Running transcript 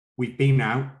we've been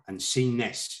out and seen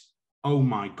this. Oh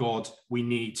my God, we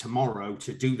need tomorrow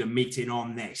to do the meeting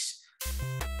on this.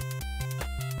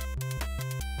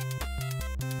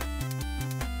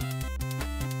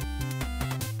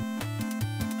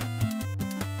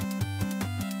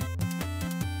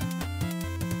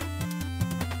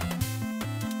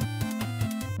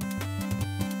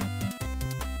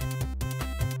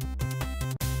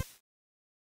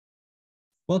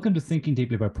 Welcome to Thinking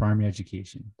Deeply About Primary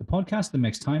Education, the podcast that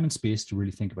makes time and space to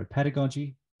really think about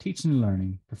pedagogy, teaching and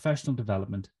learning, professional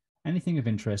development, anything of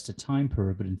interest to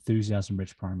time-poor but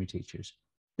enthusiasm-rich primary teachers.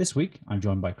 This week, I'm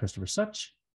joined by Christopher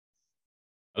Such.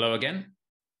 Hello again.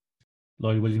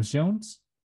 Lloyd Williams-Jones.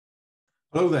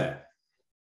 Hello there.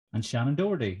 And Shannen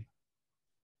Doherty.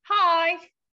 Hi.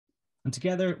 And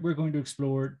together, we're going to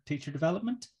explore teacher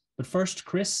development. But first,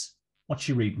 Chris, what's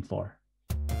you reading for?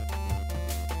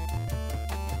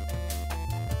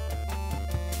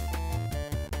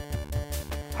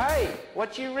 Hey,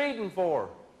 what you reading for?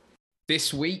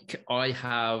 This week I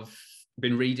have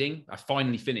been reading, I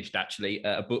finally finished actually,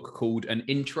 a book called An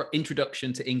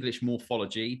Introduction to English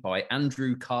Morphology by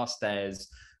Andrew Carstairs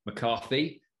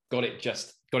McCarthy. Got it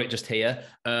just here.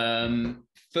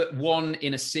 But one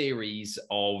in a series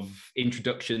of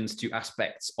introductions to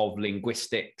aspects of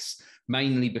linguistics,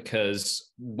 mainly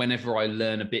because whenever I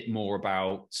learn a bit more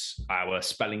about our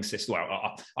spelling system,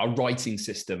 our writing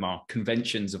system, our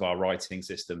conventions of our writing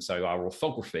system, so our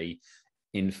orthography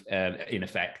in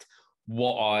effect,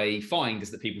 what I find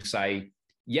is that people say,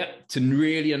 yep, to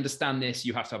really understand this,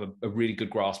 you have to have a really good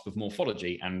grasp of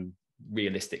morphology. And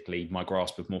realistically, my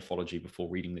grasp of morphology before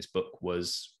reading this book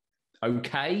was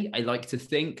okay, I like to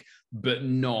think, but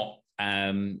not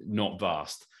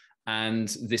vast. And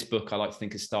this book, I like to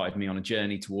think, has started me on a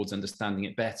journey towards understanding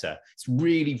it better. It's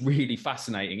really, really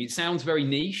fascinating. It sounds very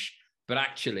niche, but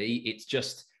actually it's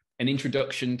just an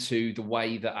introduction to the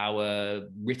way that our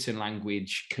written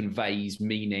language conveys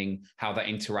meaning, how that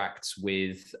interacts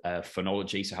with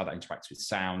phonology, so how that interacts with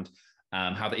sound,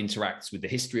 how that interacts with the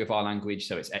history of our language,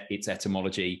 so its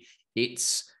etymology.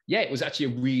 It was actually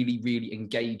a really, really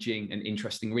engaging and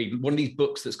interesting read. One of these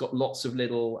books that's got lots of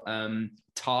little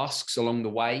tasks along the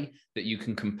way that you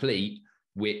can complete,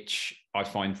 which I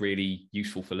find really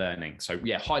useful for learning. So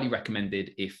yeah, highly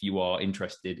recommended if you are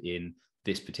interested in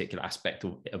this particular aspect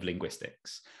of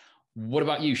linguistics. What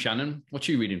about you, Shannen? What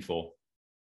are you reading for?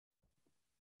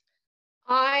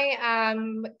 I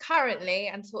am currently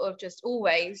and sort of just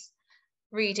always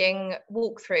reading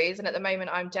walkthroughs, and at the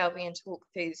moment I'm delving into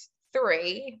walkthroughs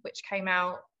 3, which came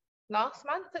out last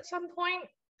month at some point,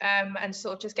 and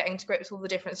sort of just getting to grips with all the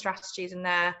different strategies in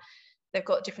there. They've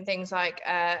got different things like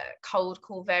cold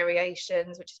call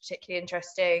variations, which is particularly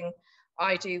interesting.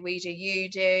 I do, we do, you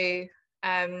do.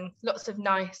 Lots of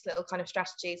nice little kind of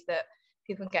strategies that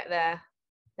people can get their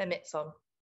mitts on.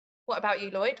 What about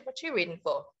you, Lloyd? What are you reading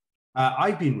for?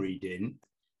 I've been reading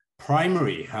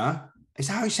Primary, huh? Is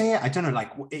that how you say it? I don't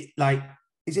know.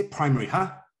 Is it primary,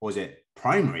 huh? Or is it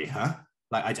primary, huh?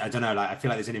 I don't know. I feel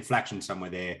like there's an inflection somewhere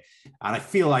there, and I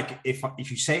feel like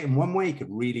if you say it in one way, it could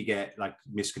really get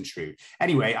misconstrued.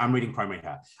 Anyway, I'm reading Primary,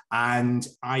 huh? And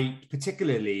I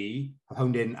particularly have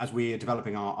honed in as we are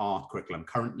developing our art curriculum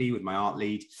currently with my art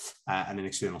lead and an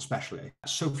external specialist,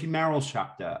 Sophie Merrill's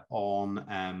chapter on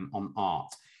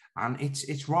art, and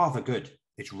it's rather good.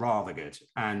 It's rather good,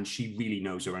 and she really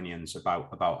knows her onions about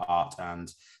art and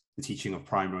the teaching of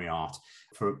primary art.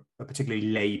 For a particularly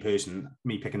lay person,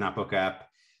 me picking that book up,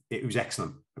 it was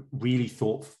excellent. Really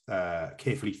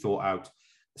carefully thought out,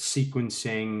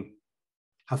 sequencing,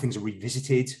 how things are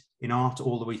revisited in art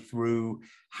all the way through.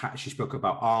 She spoke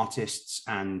about artists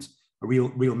and a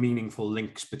real meaningful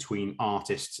links between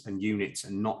artists and units,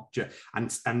 and not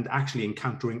just and actually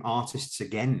encountering artists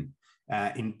again.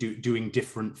 In doing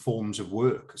different forms of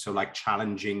work, so like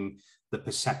challenging the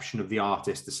perception of the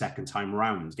artist the second time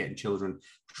around, getting children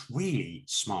really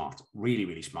smart, really,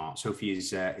 really smart. Sophie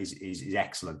is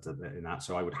excellent in that,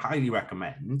 so I would highly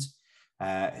recommend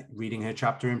reading her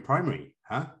chapter in Primary.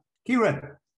 Huh?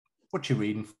 Kieran, what you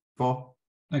reading for?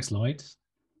 Thanks, Lloyd.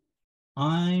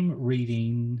 I'm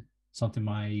reading something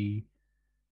by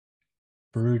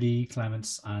Brody,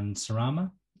 Clements, and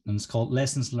Sarama, and it's called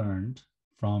Lessons Learned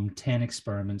from 10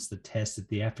 experiments that tested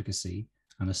the efficacy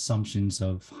and assumptions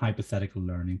of hypothetical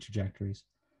learning trajectories.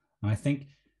 And I think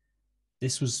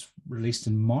this was released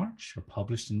in March or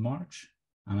published in March.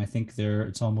 And I think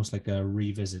it's almost like a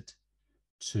revisit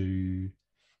to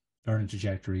learning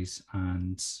trajectories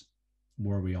and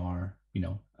where we are,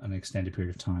 an extended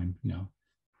period of time,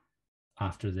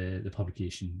 after the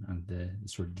publication and the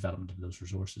sort of development of those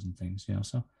resources and things,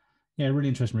 So Yeah, really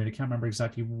interesting read. I can't remember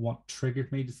exactly what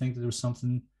triggered me to think that there was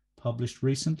something published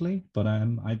recently, but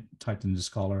I typed in the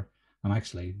Scholar, and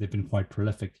actually they've been quite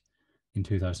prolific in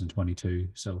 2022.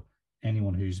 So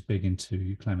anyone who's big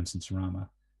into Clements and Sarama,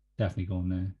 definitely go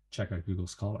and check out Google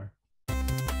Scholar.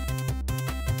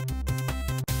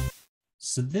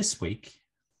 So this week,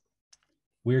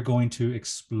 we're going to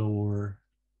explore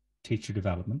teacher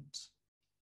development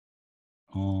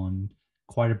on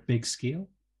quite a big scale.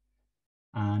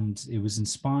 And it was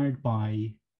inspired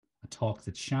by a talk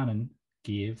that Shannen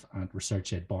gave at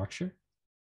Research Ed Berkshire.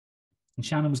 And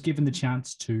Shannen was given the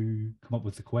chance to come up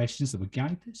with the questions that would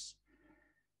guide this.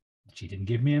 She didn't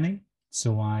give me any.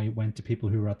 So I went to people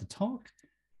who were at the talk,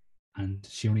 and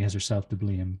she only has herself to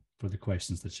blame for the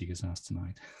questions that she gets asked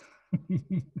tonight.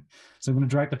 So I'm going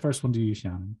to direct the first one to you,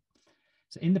 Shannen.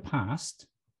 So in the past,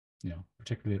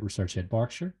 particularly at Research Ed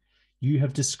Berkshire, you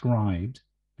have described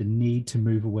the need to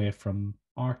move away from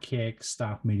archaic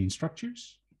staff meeting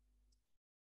structures.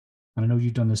 And I know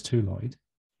you've done this too, Lloyd.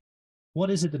 What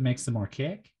is it that makes them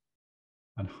archaic?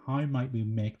 And how might we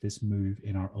make this move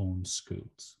in our own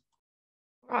schools?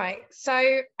 Right.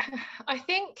 So I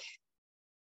think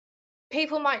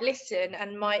people might listen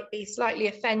and might be slightly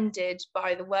offended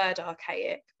by the word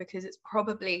archaic because it's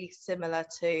probably similar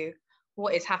to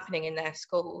what is happening in their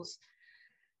schools.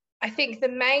 I think the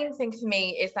main thing for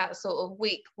me is that sort of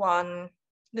week 1,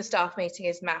 the staff meeting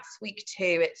is maths, week 2,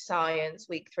 it's science,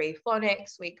 week 3,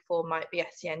 phonics, week 4 might be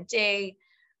SEND,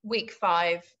 week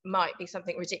 5 might be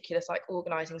something ridiculous like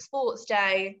organising sports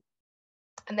day,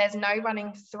 and there's no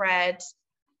running thread,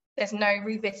 there's no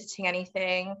revisiting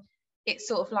anything. It's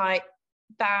sort of like,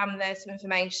 bam, there's some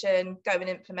information, go and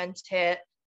implement it.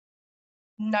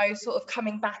 No sort of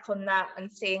coming back on that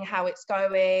and seeing how it's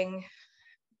going.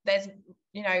 There's,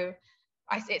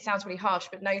 it sounds really harsh,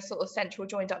 but no sort of central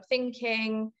joined up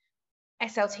thinking.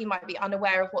 SLT might be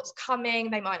unaware of what's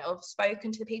coming. They might not have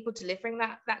spoken to the people delivering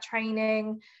that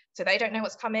training. So they don't know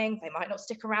what's coming. They might not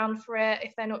stick around for it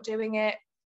if they're not doing it.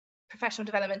 Professional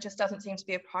development just doesn't seem to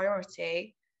be a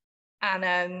priority. And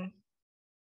I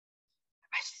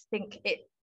just think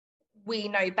we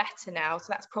know better now.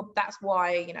 So that's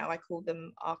why, I call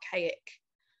them archaic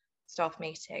staff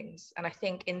meetings. And I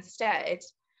think instead,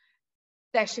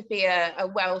 there should be a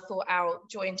well thought out,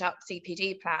 joined up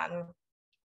CPD plan,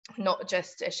 not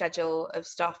just a schedule of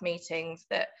staff meetings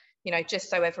that,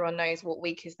 just so everyone knows what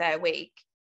week is their week,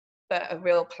 but a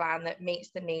real plan that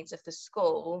meets the needs of the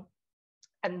school.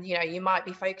 And, you might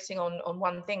be focusing on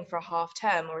one thing for a half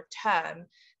term or a term,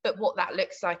 but what that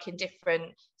looks like in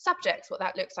different subjects, what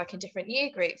that looks like in different year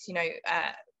groups,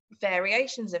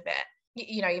 variations of it.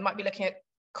 You might be looking at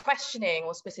questioning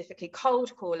or specifically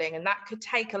cold calling, and that could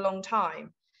take a long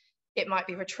time. It might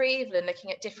be retrieval and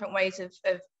looking at different ways of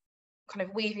kind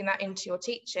of weaving that into your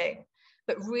teaching,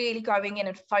 but really going in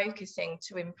and focusing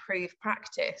to improve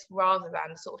practice rather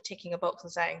than sort of ticking a box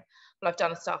and saying, well, I've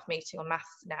done a staff meeting on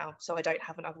maths now, so I don't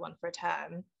have another one for a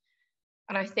term.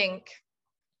 And I think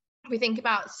we think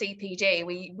about CPD,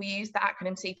 we use the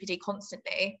acronym CPD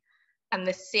constantly, and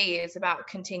the C is about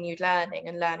continued learning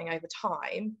and learning over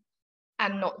time,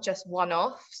 and not just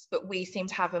one-offs, but we seem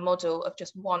to have a model of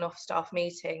just one-off staff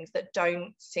meetings that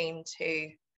don't seem to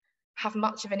have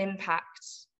much of an impact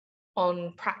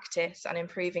on practice and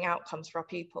improving outcomes for our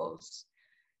pupils.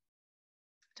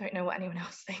 I don't know what anyone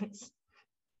else thinks.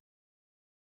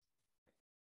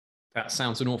 That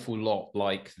sounds an awful lot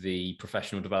like the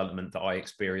professional development that I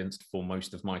experienced for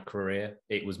most of my career.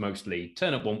 It was mostly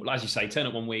turn up one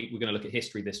week, we're going to look at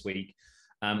history this week.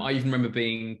 I even remember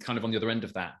being kind of on the other end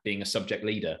of that, being a subject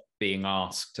leader, being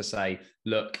asked to say,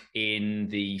 look, in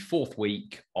the 4th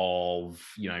week of,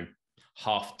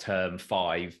 half term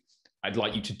 5, I'd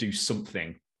like you to do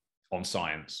something on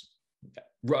science.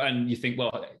 And you think,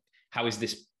 well, how is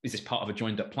this part of a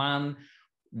joined up plan?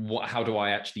 How do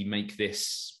I actually make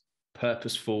this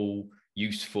purposeful,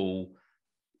 useful?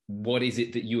 What is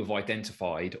it that you have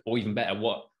identified? Or even better,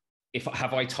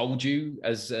 have I told you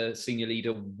as a senior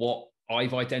leader what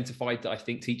I've identified that I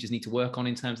think teachers need to work on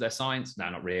in terms of their science? No,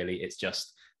 not really.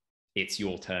 It's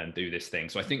your turn, do this thing.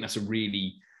 So I think that's a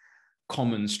really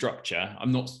common structure.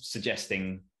 I'm not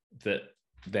suggesting that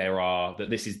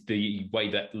this is the way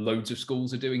that loads of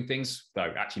schools are doing things,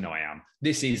 though actually no, I am.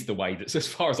 This is the way that's, as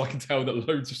far as I can tell, that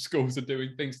loads of schools are doing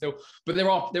things still. But there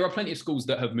are plenty of schools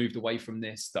that have moved away from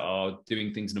this, that are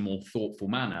doing things in a more thoughtful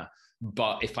manner.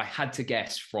 But if I had to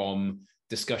guess from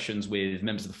discussions with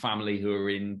members of the family who are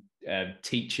in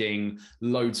teaching,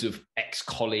 loads of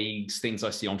ex-colleagues, things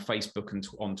I see on Facebook and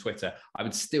on Twitter, I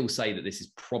would still say that this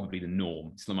is probably the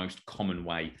norm. It's the most common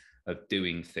way of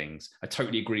doing things. I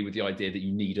totally agree with the idea that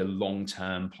you need a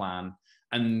long-term plan.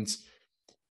 And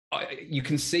you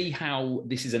can see how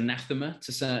this is anathema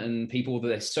to certain people, that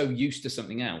they're so used to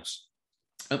something else.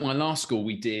 At my last school,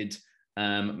 we did work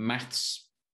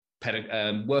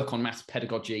on maths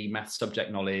pedagogy, maths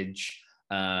subject knowledge,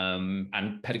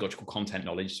 and pedagogical content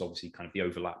knowledge. So obviously kind of the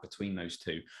overlap between those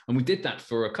two. And we did that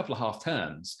for a couple of half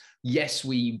terms. Yes,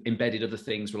 we embedded other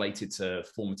things related to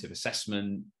formative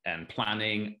assessment and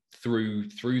planning through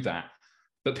that.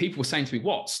 But people were saying to me,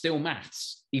 what, still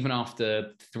maths, even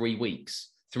after 3 weeks?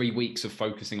 3 weeks of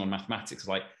focusing on mathematics.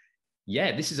 Like,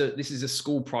 yeah, this is a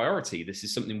school priority. This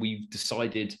is something we've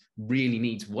decided really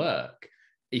needs work.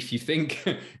 If you think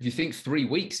 3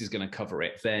 weeks is going to cover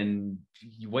it, then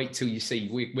you wait till you see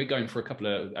we're going for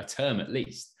a term at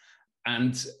least.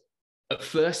 And at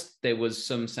first there was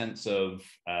some sense of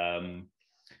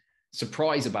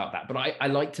surprise about that, but I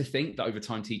like to think that over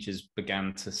time teachers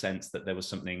began to sense that there was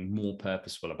something more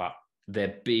purposeful about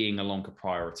there being a longer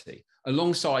priority,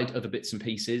 alongside other bits and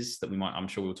pieces that I'm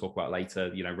sure we'll talk about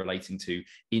later, relating to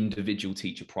individual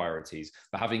teacher priorities,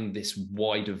 but having this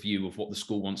wider view of what the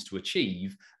school wants to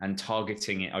achieve and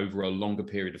targeting it over a longer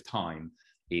period of time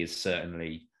is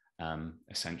certainly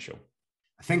essential.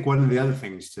 I think one of the other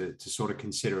things to sort of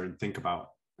consider and think about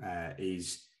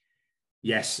is,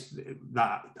 yes,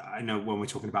 that I know when we're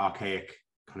talking about archaic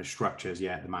kind of structures,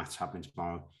 the maths happening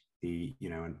tomorrow,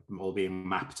 and all being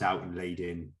mapped out and laid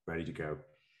in, ready to go.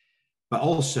 But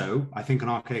also, I think an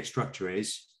archaic structure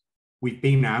is, we've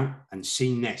been out and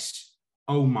seen this.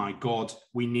 Oh my God,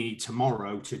 we need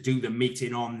tomorrow to do the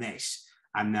meeting on this.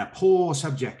 And the poor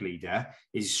subject leader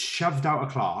is shoved out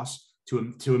of class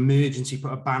to emergency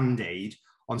put a Band-Aid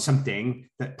on something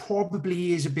that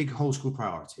probably is a big whole school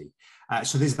priority.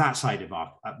 So there's that side of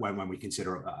when we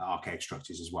consider archaic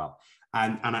structures as well.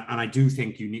 And I do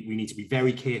think we need to be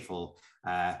very careful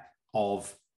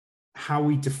of how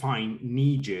we define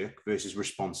knee-jerk versus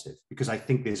responsive, because I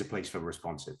think there's a place for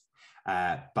responsive,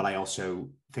 but I also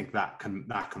think that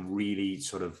can really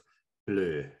sort of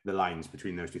blur the lines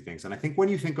between those two things. And I think when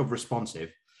you think of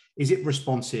responsive, is it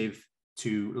responsive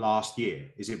to last year?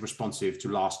 Is it responsive to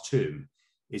last term?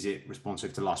 Is it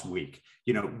responsive to last week?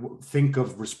 Think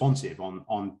of responsive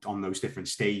on those different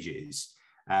stages,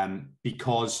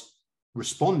 because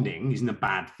responding isn't a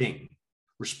bad thing.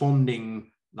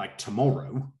 Responding like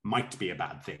tomorrow might be a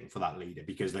bad thing for that leader,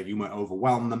 because you might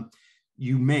overwhelm them.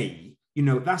 You may,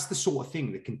 that's the sort of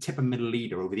thing that can tip a middle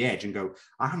leader over the edge and go,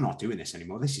 I'm not doing this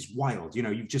anymore. This is wild.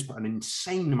 You've just put an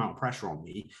insane amount of pressure on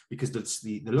me, because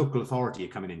the local authority are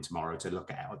coming in tomorrow to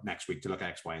look at next week to look at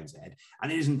X, Y, and Z,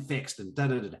 and it isn't fixed and da,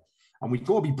 da, da, da. And we've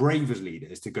got to be brave as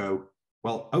leaders to go,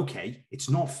 well, okay, it's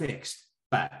not fixed,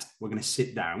 but we're going to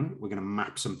sit down, we're going to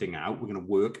map something out, we're going to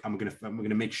work, and we're going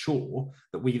to make sure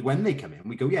that when they come in,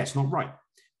 we go, yeah, it's not right,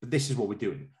 but this is what we're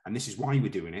doing, and this is why we're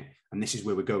doing it, and this is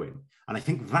where we're going. And I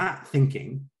think that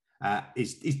thinking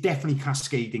is definitely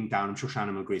cascading down. I'm sure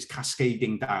Shannen will agree, is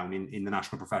cascading down in the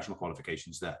national professional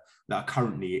qualifications that are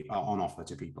currently on offer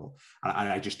to people. And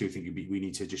I just do think we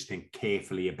need to just think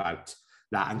carefully about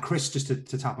that. And Chris, just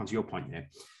to tap onto your point there,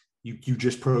 you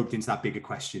just probed into that bigger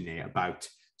question there about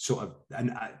sort of,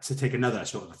 and to take another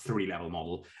sort of 3-level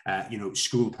model,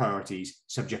 school priorities,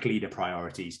 subject leader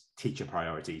priorities, teacher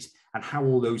priorities, and how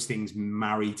all those things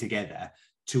marry together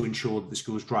to ensure that the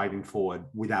school is driving forward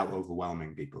without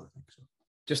overwhelming people, I think so.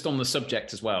 Just on the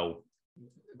subject as well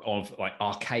of like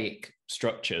archaic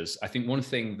structures, I think one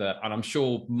thing that, and I'm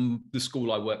sure the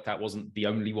school I worked at wasn't the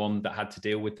only one that had to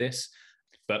deal with this,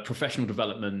 but professional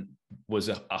development was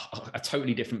a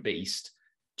totally different beast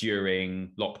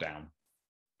during lockdown.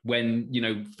 When,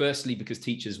 firstly, because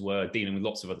teachers were dealing with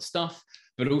lots of other stuff,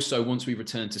 but also once we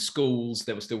returned to schools,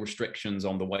 there were still restrictions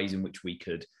on the ways in which we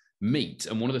could meet.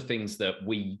 And one of the things that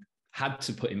we had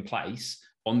to put in place,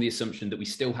 on the assumption that we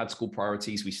still had school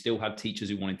priorities, we still had teachers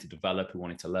who wanted to develop, who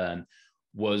wanted to learn,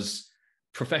 was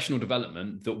professional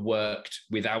development that worked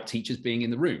without teachers being in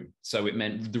the room. So it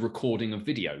meant the recording of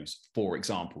videos, for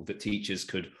example, that teachers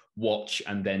could watch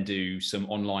and then do some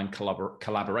online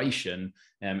collaboration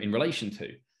in relation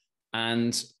to.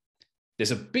 And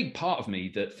there's a big part of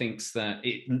me that thinks that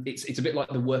it's a bit like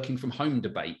the working from home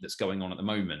debate that's going on at the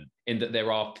moment, in that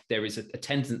there is a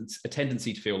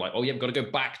tendency to feel like, oh yeah, we've got to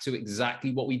go back to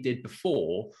exactly what we did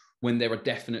before, when there are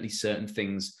definitely certain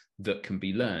things that can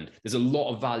be learned. There's a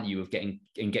lot of value of getting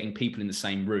people in the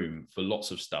same room for lots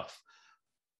of stuff.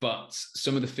 But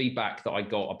some of the feedback that I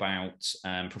got about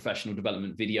professional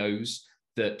development videos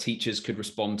that teachers could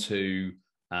respond to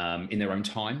in their own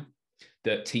time,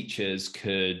 that teachers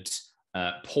could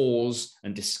pause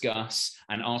and discuss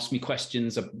and ask me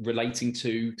questions relating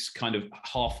to kind of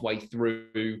halfway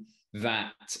through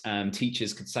that.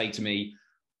 Teachers could say to me,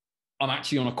 I'm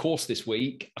actually on a course this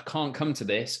week, I can't come to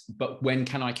this, but when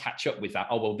can I catch up with that?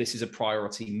 Oh, well, this is a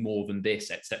priority more than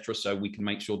this, etc. So we can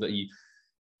make sure that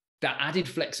that added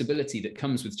flexibility that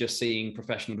comes with just seeing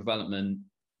professional development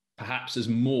perhaps as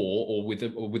more or with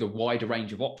a wider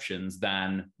range of options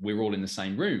than we're all in the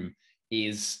same room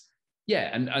is,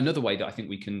 and another way that I think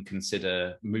we can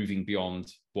consider moving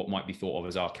beyond what might be thought of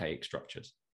as archaic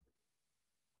structures.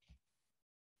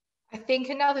 I think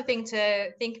another thing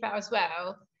to think about as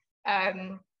well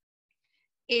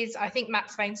is, I think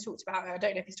Matt Swain's talked about it. I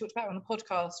don't know if he's talked about it on the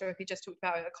podcast or if he just talked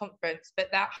about it at a conference,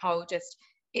 but that whole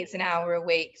it's an hour a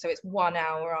week, so it's 1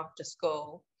 hour after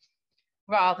school,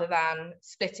 rather than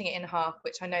splitting it in half,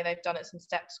 which I know they've done at some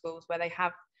step schools where they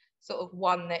have sort of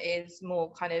one that is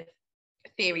more kind of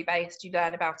theory based, you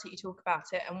learn about it, you talk about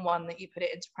it, and one that you put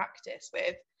it into practice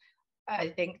with. I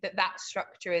think that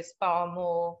structure is far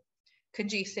more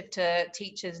conducive to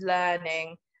teachers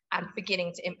learning and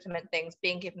beginning to implement things,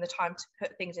 being given the time to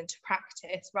put things into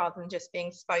practice rather than just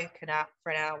being spoken at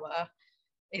for an hour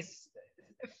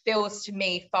feels to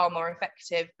me far more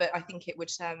effective. But I think it would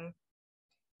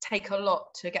take a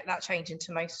lot to get that change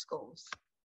into most schools.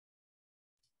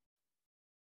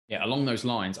 Yeah, along those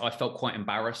lines, I felt quite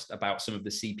embarrassed about some of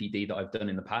the CPD that I've done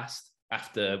in the past.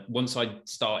 Once I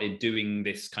started doing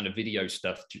this kind of video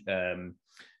stuff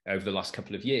over the last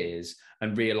couple of years,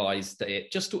 and realized that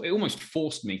it almost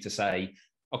forced me to say,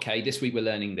 okay, this week we're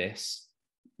learning this,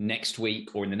 next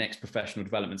week or in the next professional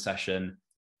development session,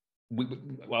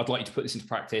 I'd like you to put this into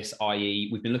practice, i.e.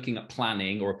 we've been looking at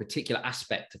planning or a particular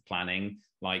aspect of planning,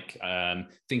 like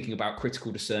thinking about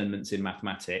critical discernments in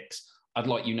mathematics. I'd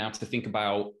like you now to think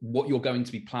about what you're going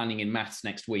to be planning in maths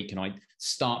next week. And I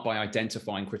start by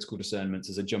identifying critical discernments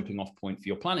as a jumping off point for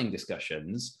your planning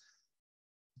discussions.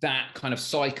 That kind of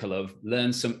cycle of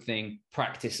learn something,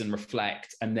 practice and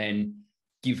reflect, and then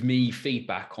give me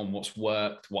feedback on what's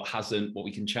worked, what hasn't, what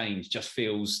we can change, just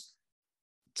feels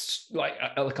like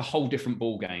a whole different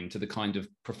ball game to the kind of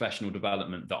professional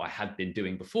development that I had been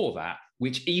doing before that,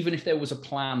 which even if there was a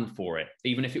plan for it,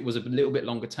 even if it was a little bit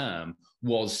longer term,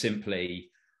 was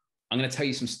simply, I'm going to tell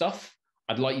you some stuff.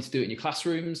 I'd like you to do it in your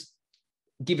classrooms.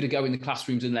 Give it a go in the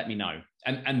classrooms and let me know.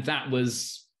 And that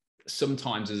was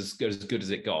sometimes as good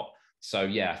as it got. So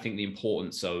yeah, I think the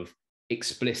importance of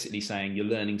explicitly saying you're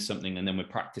learning something and then we're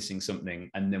practicing something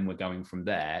and then we're going from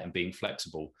there and being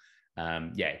flexible.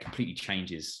 It completely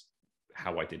changes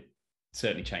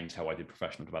certainly changed how I did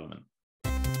professional development.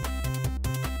 I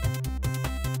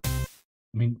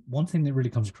mean, one thing that really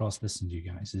comes across listening to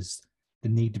you guys is the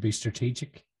need to be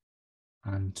strategic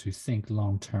and to think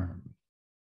long term.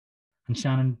 And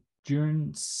Shannen,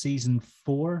 during season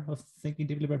 4 of Thinking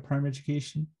Deeply About Primary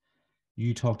Education,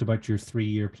 you talked about your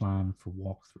 3-year plan for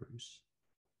walkthroughs.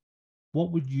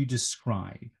 What would you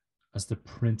describe as the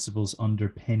principles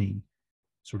underpinning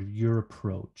sort of your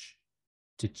approach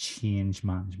to change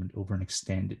management over an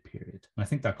extended period? And I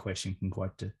think that question can go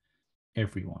out to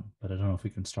everyone, but I don't know if we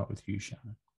can start with you,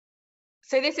 Shannen.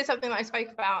 So this is something that I spoke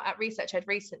about at Research Ed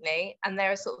recently, and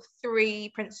there are sort of 3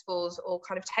 principles or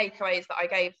kind of takeaways that I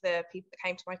gave the people that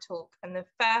came to my talk. And the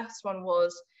first one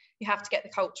was you have to get the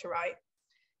culture right.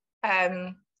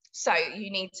 So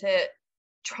you need to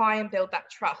try and build that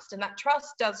trust, and that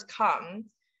trust does come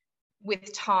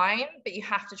with time, but you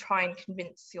have to try and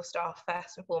convince your staff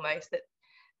first and foremost that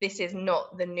this is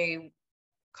not the new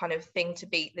kind of thing to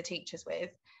beat the teachers with.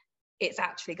 It's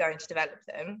actually going to develop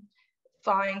them.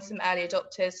 Find some early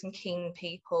adopters, some keen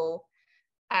people,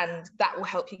 and that will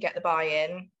help you get the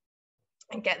buy-in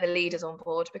and get the leaders on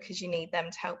board, because you need them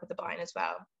to help with the buy-in as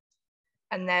well.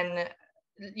 And then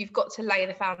you've got to lay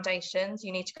the foundations.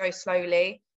 You need to go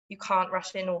slowly. You can't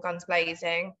rush in all guns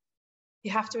blazing.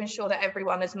 You have to ensure that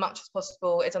everyone, as much as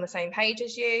possible, is on the same page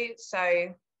as you.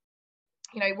 So,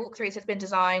 walkthroughs has been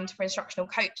designed for instructional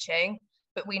coaching,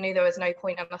 but we knew there was no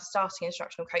point in us starting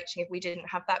instructional coaching if we didn't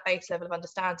have that base level of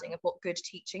understanding of what good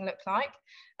teaching looked like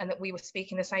and that we were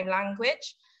speaking the same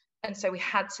language. And so we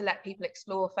had to let people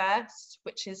explore first,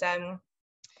 which is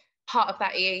part of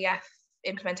that EEF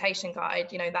implementation guide.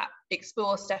 That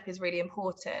explore step is really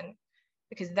important,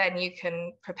 because then you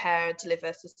can prepare,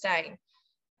 deliver, sustain.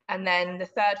 And then the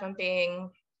third one being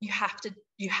you have to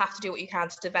do what you can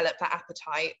to develop that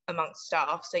appetite amongst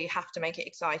staff. So you have to make it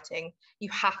exciting. You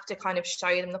have to kind of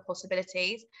show them the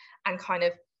possibilities and kind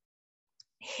of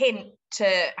hint to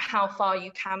how far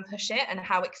you can push it and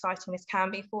how exciting this can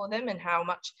be for them and how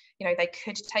much they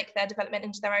could take their development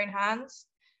into their own hands.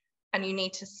 and you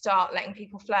need to start letting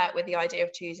people flirt with the idea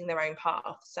of choosing their own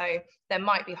path. So there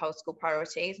might be whole school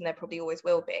priorities, and there probably always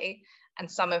will be. And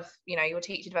some of, you know, your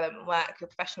teacher development work, your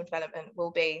professional development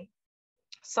will be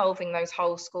solving those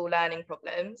whole school learning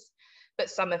problems, but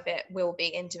some of it will be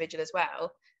individual as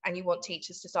well. And you want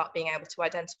teachers to start being able to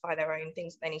identify their own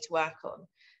things that they need to work on.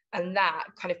 And that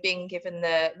kind of being given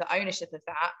the ownership of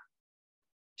that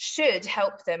should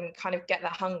help them kind of get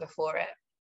that hunger for it.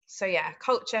 So yeah,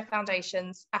 culture,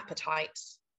 foundations,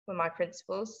 appetites were my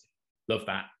principles. Love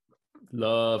that.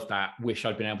 Love that. Wish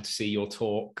I'd been able to see your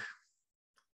talk.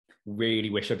 Really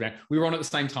wish I'd been. We were on at the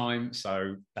same time,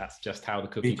 so that's just how the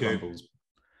cookie crumbles.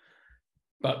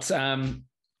 But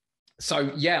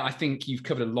so yeah, I think you've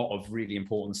covered a lot of really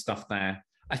important stuff there.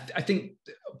 I think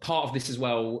part of this as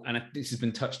well, and this has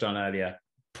been touched on earlier,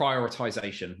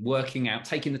 prioritization, working out,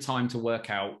 taking the time to work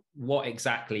out what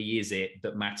exactly is it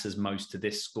that matters most to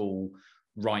this school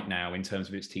right now in terms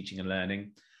of its teaching and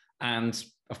learning. And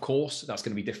of course, that's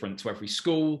going to be different to every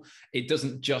school. It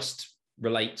doesn't just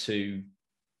relate to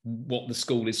what the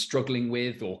school is struggling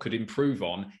with or could improve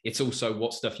on. It's also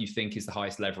what stuff you think is the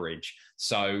highest leverage.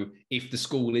 So if the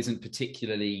school isn't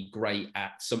particularly great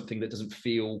at something that doesn't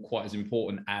feel quite as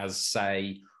important as,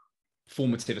 say,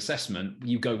 formative assessment,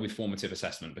 you go with formative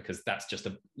assessment, because that's just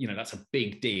that's a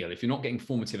big deal. If you're not getting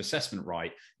formative assessment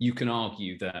right, you can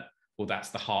argue that, well, that's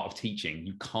the heart of teaching.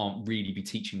 You can't really be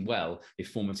teaching well if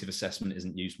formative assessment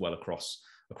isn't used well across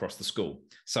the school.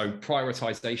 So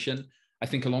prioritization, I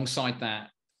think alongside that,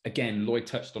 again, Lloyd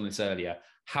touched on this earlier,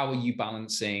 how are you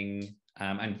balancing,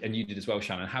 and you did as well,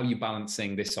 Shannen, how are you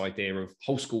balancing this idea of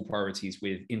whole school priorities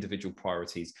with individual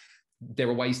priorities? There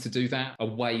are ways to do that, a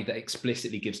way that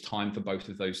explicitly gives time for both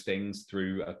of those things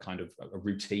through a kind of a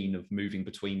routine of moving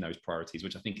between those priorities,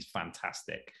 which I think is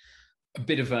fantastic. A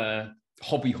bit of a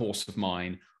hobby horse of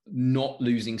mine, not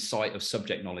losing sight of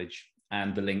subject knowledge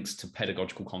and the links to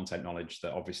pedagogical content knowledge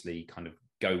that obviously kind of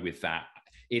go with that.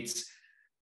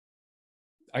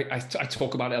 I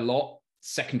talk about it a lot.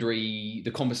 Secondary,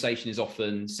 the conversation is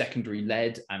often secondary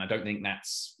led, and I don't think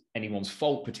that's anyone's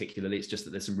fault particularly. It's just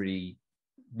that there's some really,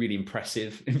 really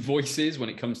impressive voices when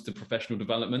it comes to professional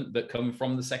development that come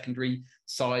from the secondary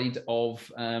side of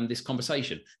this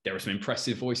conversation. There are some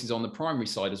impressive voices on the primary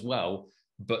side as well,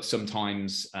 but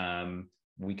sometimes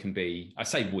we can be, I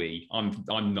say we, I'm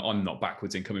not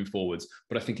backwards in coming forwards,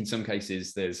 but I think in some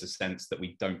cases there's a sense that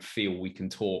we don't feel we can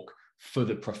talk for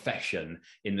the profession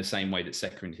in the same way that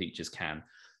secondary teachers can.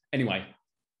 Anyway,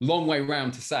 long way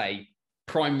round to say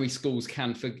primary schools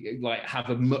can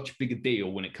have a much bigger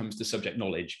deal when it comes to subject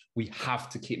knowledge. We have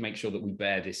to make sure that we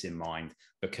bear this in mind,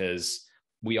 because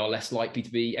we are less likely to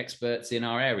be experts in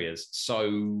our areas.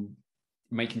 So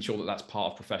making sure that that's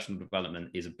part of professional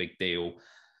development is a big deal.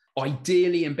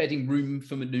 Ideally embedding room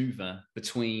for maneuver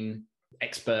between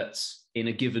experts in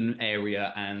a given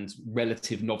area and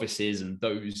relative novices and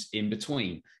those in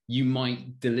between. You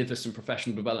might deliver some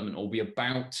professional development or be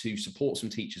about to support some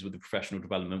teachers with the professional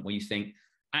development where you think,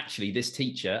 actually, this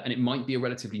teacher, and it might be a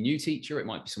relatively new teacher, it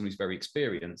might be someone who's very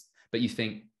experienced, but you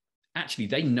think, actually,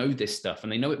 they know this stuff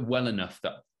and they know it well enough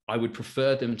that I would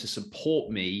prefer them to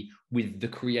support me with the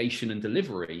creation and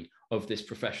delivery of this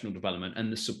professional development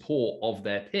and the support of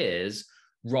their peers,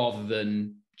 rather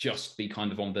than just be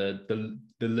kind of on the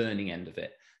learning end of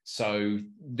it. So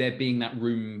there being that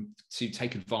room to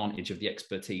take advantage of the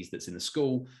expertise that's in the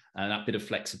school, and that bit of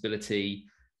flexibility.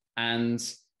 And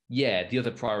yeah, the other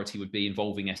priority would be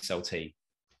involving SLT.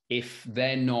 If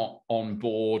they're not on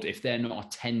board, if they're not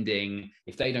attending,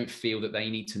 if they don't feel that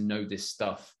they need to know this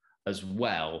stuff as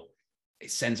well, it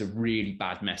sends a really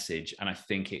bad message. And I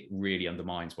think it really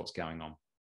undermines what's going on.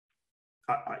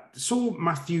 I saw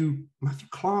Matthew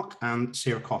Clark and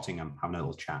Sarah Cottingham having a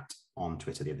little chat on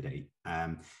Twitter the other day.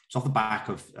 It's off the back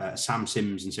of Sam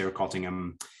Sims and Sarah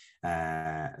Cottingham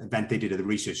event they did at the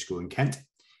research school in Kent.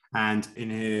 And in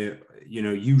her,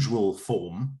 usual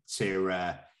form,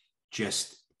 Sarah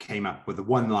just came up with a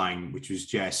one line, which was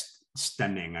just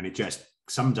stunning. And it just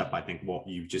sums up, I think, what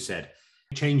you just said.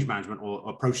 Change management or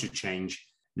approach to change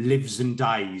lives and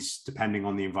dies depending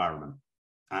on the environment.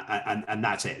 And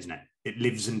that's it, isn't it? It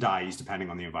lives and dies depending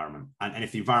on the environment. And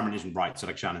if the environment isn't right, so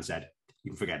like Shannen said,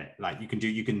 you can forget it. Like you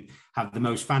can have the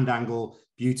most fandangle,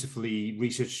 beautifully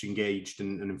research engaged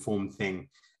and informed thing.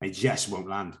 It just won't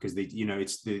land because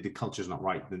it's the culture's not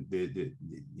right.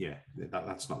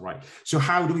 That's not right. So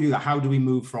how do we do that? How do we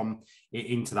move from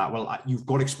into that? Well, you've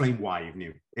got to explain why, haven't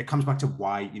you? It comes back to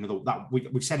why, that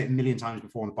we've said it a million times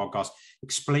before on the podcast,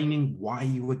 explaining why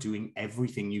you are doing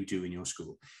everything you do in your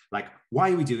school. Like,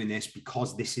 why are we doing this?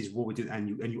 Because this is what we're doing. And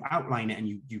you outline it and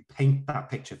you paint that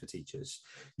picture for teachers.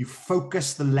 You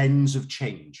focus the lens of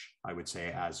change, I would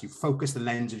say, as you focus the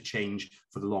lens of change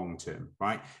for the long term,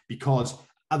 right? Because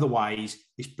otherwise,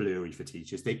 it's blurry for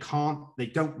teachers. They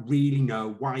don't really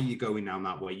know why you're going down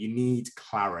that way. You need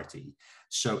clarity.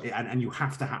 So, and you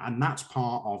have to, and that's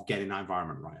part of getting that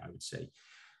environment right, I would say.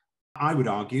 I would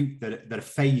argue that a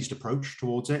phased approach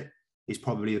towards it is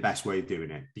probably the best way of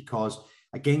doing it. Because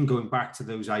again, going back to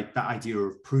that idea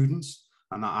of prudence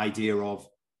and that idea of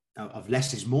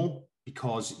less is more,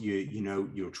 because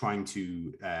you're trying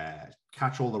to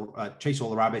chase all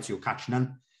the rabbits, you'll catch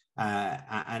none.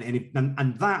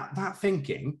 And that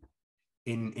thinking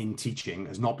in teaching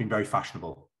has not been very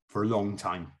fashionable for a long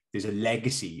time. There's a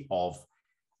legacy of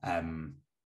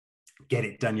get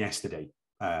it done yesterday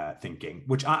thinking,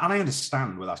 which I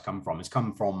understand where that's come from. It's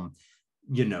come from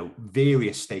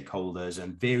various stakeholders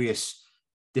and various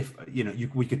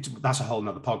that's a whole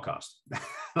nother podcast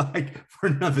like for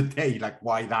another day, like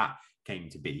why that came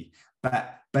to be.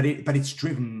 But it's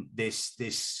driven this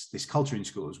culture in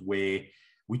schools where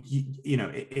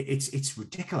it's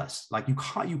ridiculous. Like you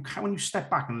can't when you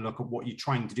step back and look at what you're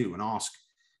trying to do and ask,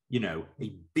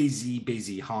 a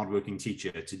busy, hardworking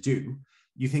teacher to do,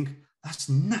 you think that's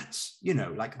nuts.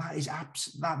 Like that is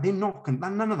that they're not going.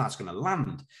 None of that's going to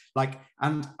land. Like,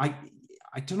 and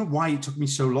I don't know why it took me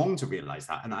so long to realize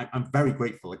that. And I'm very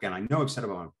grateful. Again, I know I've said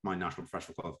about my national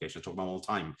professional qualification, I talk about them all the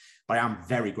time, but I am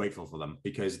very grateful for them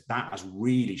because that has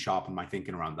really sharpened my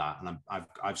thinking around that. And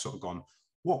I've sort of gone,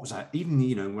 what was I,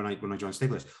 even, when I joined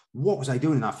Stabilis, what was I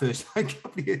doing in that first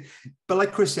couple of years? But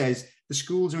like Chris says, the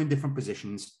schools are in different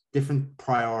positions, different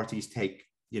priorities take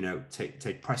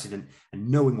precedent, and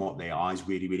knowing what they are is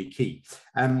really, really key.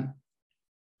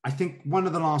 I think one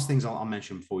of the last things I'll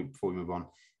mention before we move on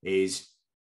is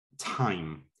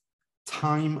time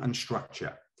and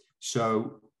structure.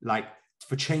 So like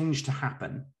for change to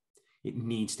happen, it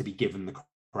needs to be given the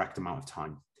correct amount of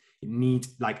time.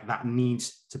 That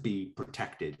needs to be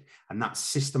protected. And that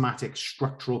systematic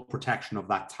structural protection of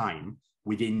that time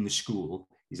within the school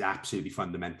is absolutely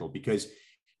fundamental, because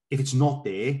if it's not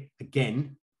there,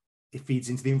 again, it feeds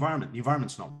into the environment. The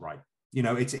environment's not right.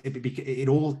 It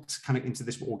all kind of into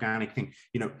this organic thing.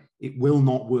 It will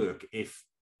not work if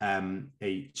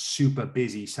a super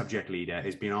busy subject leader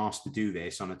is being asked to do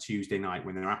this on a Tuesday night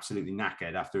when they're absolutely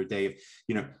knackered after a day of,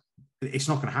 it's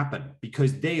not going to happen,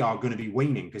 because they are going to be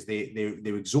waning because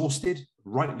they're exhausted,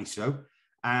 rightly so,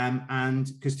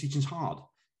 and because teaching's hard,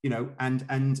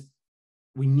 and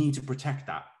we need to protect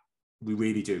that. We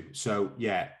really do. So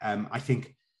yeah, I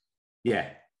think,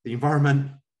 the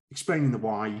environment, explaining the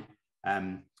why,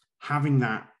 having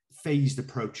that phased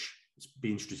approach,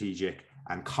 being strategic,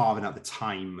 and carving out the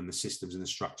time and the systems and the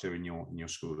structure in your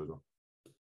school as well.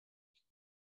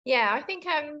 Yeah, I think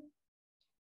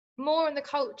more on the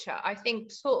culture. I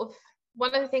think sort of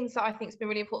one of the things that I think has been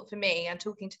really important for me, and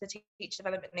talking to the teacher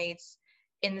development needs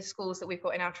in the schools that we've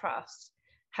got in our trust,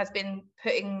 has been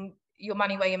putting your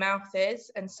money where your mouth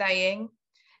is and saying,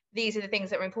 these are the things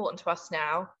that are important to us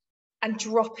now, and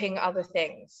dropping other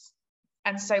things.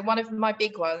 And so one of my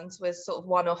big ones was sort of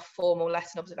one-off formal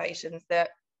lesson observations that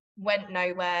went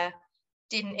nowhere,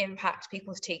 didn't impact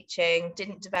people's teaching,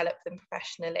 didn't develop them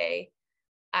professionally,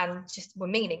 and just were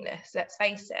meaningless, let's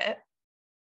face it.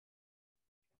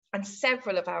 And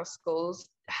several of our schools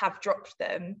have dropped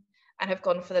them and have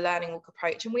gone for the learning walk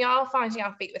approach. And we are finding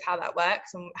our feet with how that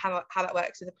works and how that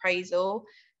works with appraisal.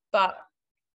 But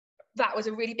that was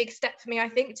a really big step for me, I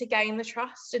think, to gain the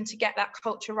trust and to get that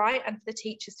culture right, and for the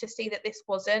teachers to see that this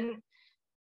wasn't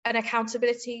an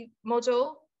accountability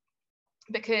model.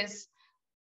 Because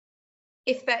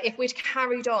if we'd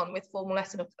carried on with formal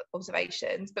lesson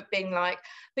observations, but being like,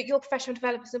 but your professional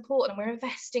development is important and we're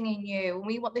investing in you and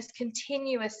we want this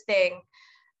continuous thing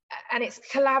and it's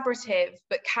collaborative,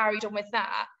 but carried on with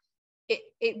that,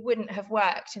 it wouldn't have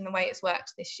worked in the way it's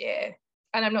worked this year.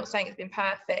 And I'm not saying it's been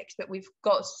perfect, but we've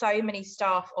got so many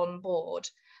staff on board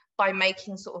by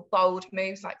making sort of bold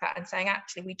moves like that and saying,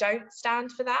 actually, we don't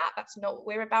stand for that. That's not what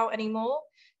we're about anymore.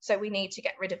 So we need to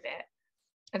get rid of it.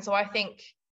 And so I think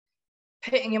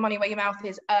putting your money where your mouth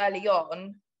is early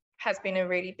on has been a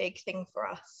really big thing for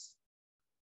us.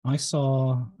 I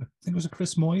saw, I think it was a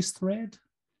Chris Moyes thread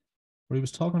where he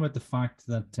was talking about the fact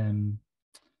that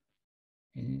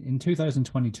in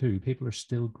 2022, people are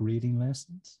still grading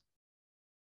lessons.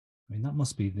 I mean, that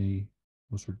must be the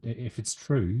most, if it's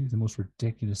true, the most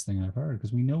ridiculous thing I've heard,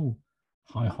 because we know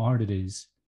how hard it is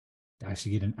to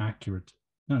actually get an accurate,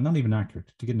 no, not even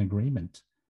accurate, to get an agreement,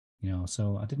 you know.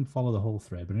 So I didn't follow the whole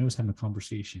thread, but I was having a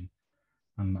conversation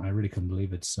and I really couldn't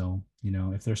believe it. So, you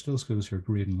know, if there's still schools who are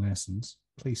grading lessons,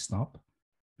 please stop,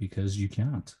 because you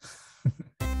can't.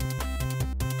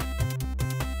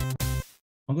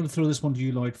 I'm going to throw this one to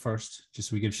you, Lloyd, first, just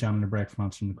so we give Shannen a break from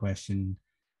answering the question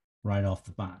right off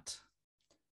the bat.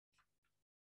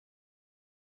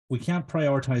 We can't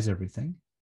prioritize everything.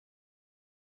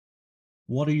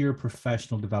 What are your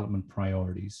professional development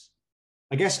priorities?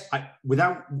 I guess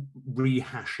without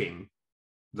rehashing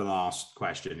the last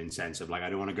question in sense of like,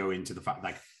 I don't want to go into the fact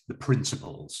like the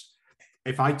principles.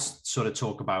 If I sort of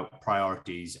talk about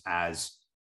priorities as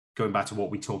going back to what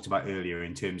we talked about earlier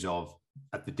in terms of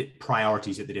at the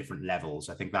priorities at the different levels,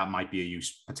 I think that might be a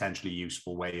potentially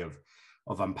useful way of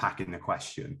unpacking the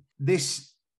question.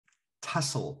 This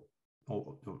tussle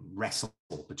or wrestle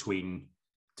between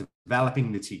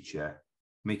developing the teacher,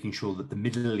 making sure that the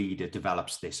middle leader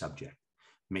develops their subject,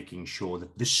 making sure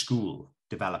that the school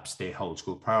develops their whole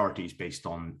school priorities based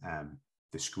on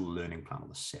the school learning plan or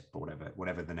the SIP or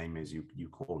whatever the name is you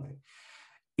call it.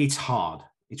 It's hard.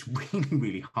 It's really,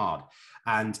 really hard.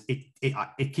 And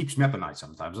it keeps me up at night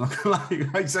sometimes. I'm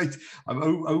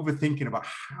overthinking about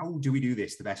how do we do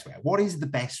this the best way? What is the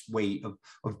best way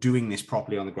of doing this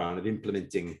properly on the ground, of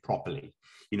implementing properly?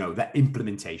 You know, that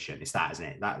implementation is that, isn't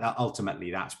it? That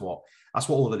ultimately, that's what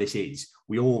all of this is.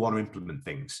 We all want to implement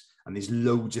things, and there's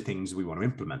loads of things we want to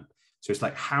implement. So it's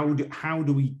like, how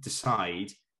do we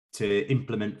decide to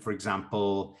implement, for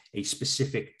example, a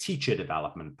specific teacher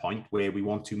development point where we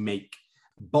want to make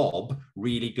Bob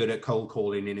really good at cold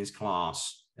calling in his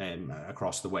class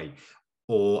across the way?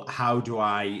 Or how do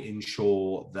I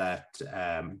ensure that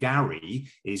Gary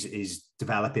is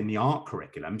developing the art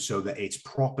curriculum so that it's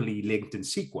properly linked and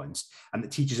sequenced and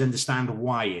that teachers understand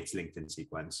why it's linked and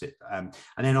sequenced? And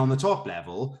then on the top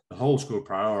level, the whole school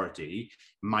priority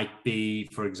might be,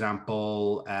 for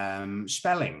example,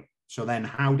 spelling. So then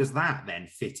how does that then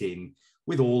fit in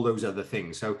with all those other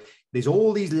things? So there's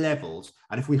all these levels.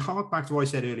 And if we hark back to what I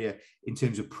said earlier in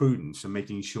terms of prudence and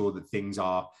making sure that things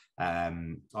are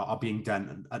being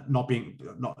done, not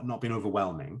being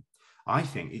overwhelming, I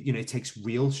think it takes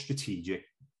real strategic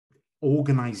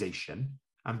organization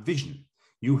and vision.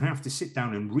 You have to sit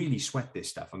down and really sweat this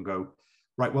stuff and go,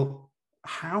 right, well,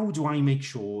 how do I make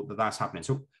sure that that's happening?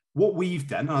 So what we've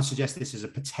done, and I suggest this is a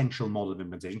potential model of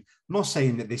implementation. I'm not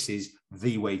saying that this is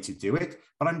the way to do it,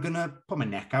 but I'm going to put my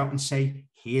neck out and say,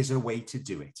 here's a way to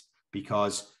do it.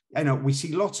 Because we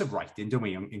see lots of writing, don't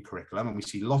we, in curriculum, and we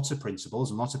see lots of principles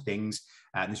and lots of things.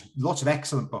 And there's lots of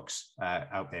excellent books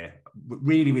out there,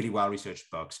 really, really well-researched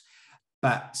books.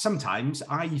 But sometimes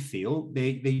I feel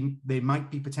they might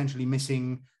be potentially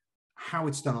missing how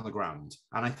it's done on the ground.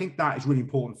 And I think that is really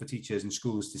important for teachers and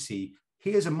schools to see.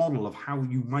 Here's a model of how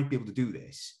you might be able to do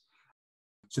this.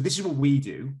 So this is what we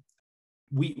do.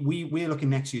 We're looking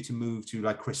next year to move to,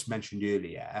 like Chris mentioned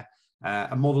earlier,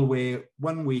 a model where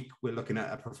 1 week we're looking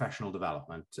at a professional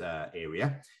development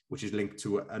area, which is linked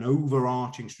to an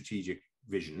overarching strategic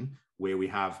vision where we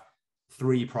have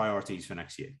 3 priorities for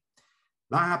next year.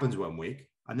 That happens 1 week,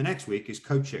 and the next week is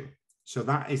coaching. So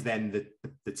that is then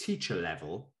the teacher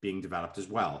level being developed as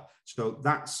well. So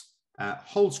that's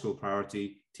whole school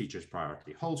priority, teacher's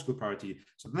priority, whole school priority.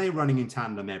 So they're running in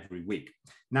tandem every week.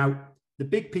 Now, the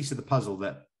big piece of the puzzle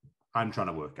that I'm trying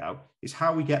to work out is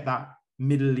how we get that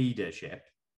middle leadership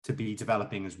to be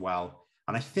developing as well.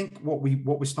 And I think what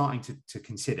we're starting to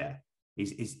consider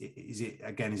is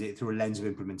it through a lens of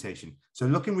implementation. So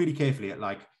looking really carefully at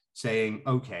like saying,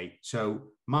 okay, so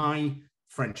my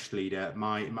French leader,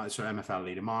 my MFL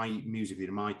leader, my music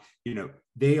leader,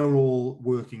 they are all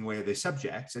working away their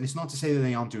subjects. And it's not to say that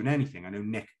they aren't doing anything. I know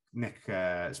Nick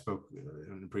spoke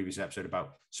in the previous episode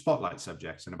about spotlight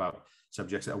subjects and about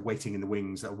subjects that are waiting in the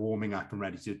wings, that are warming up and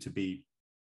ready to be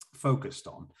focused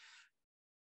on.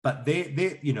 But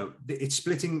it's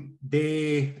splitting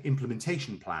their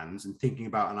implementation plans and thinking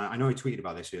about, and I know I tweeted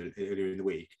about this earlier in the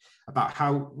week, about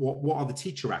what are the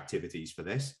teacher activities for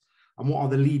this and what are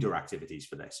the leader activities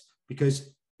for this?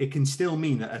 Because it can still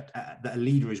mean that a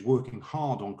leader is working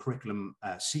hard on curriculum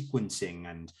sequencing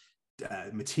and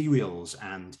materials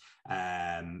and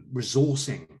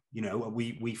resourcing.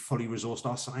 We fully resourced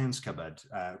our science cupboard,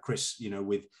 Chris,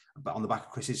 on the back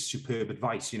of Chris's superb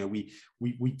advice. My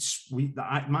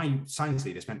science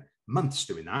leader spent months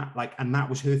doing that, and that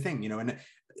was her thing. And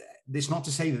it's not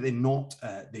to say that they're not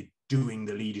they're doing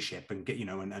the leadership and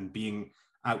and being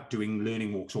out doing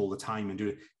learning walks all the time and do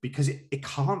it, because it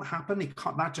can't happen.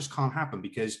 That just can't happen,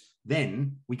 because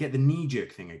then we get the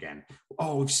knee-jerk thing again.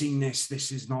 Oh, we've seen this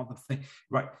is not the thing,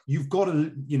 right? You've got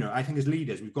to, I think as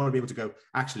leaders, we've got to be able to go,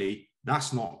 actually,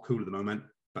 that's not cool at the moment,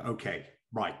 but okay,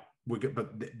 right, we're good,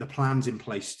 but the plan's in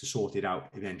place to sort it out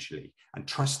eventually, and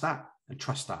trust that.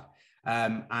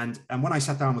 And when I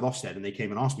sat down with Ofsted and they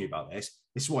came and asked me about this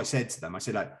is what I said to them. I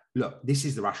said, like, look, this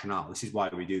is the rationale. This is why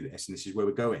we do this, and this is where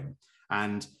we're going.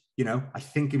 And I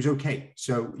think it was okay.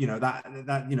 So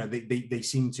they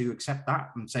seem to accept that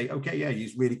and say, okay, yeah, you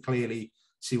really clearly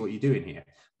see what you're doing here.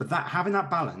 But that having that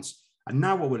balance, and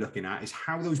now what we're looking at is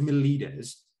how those middle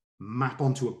leaders map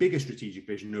onto a bigger strategic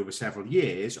vision over several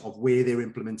years of where their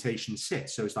implementation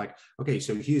sits. So it's like, okay,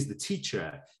 so here's the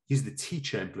teacher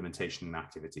implementation and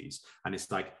activities. And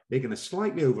it's like, they're going to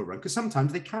slightly overrun, because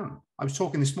sometimes they can. I was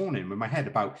talking this morning with my head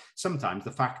about sometimes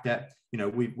the fact that,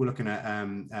 we're looking at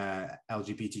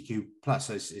LGBTQ plus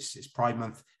as Pride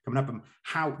Month coming up, and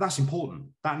how that's important.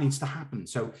 That needs to happen.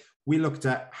 So we looked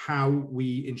at how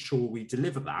we ensure we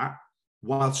deliver that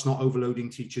whilst not overloading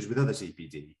teachers with other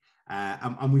CPD.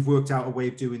 And we've worked out a way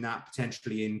of doing that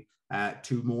potentially in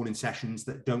 2 morning sessions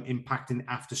that don't impact in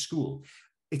after school.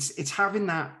 It's having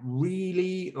that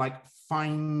really like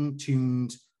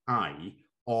fine-tuned eye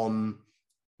on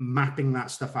mapping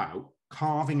that stuff out,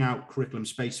 carving out curriculum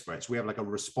space for it. So we have like a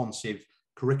responsive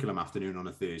curriculum afternoon on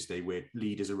a Thursday where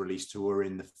leaders are released who are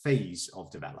in the phase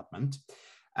of development,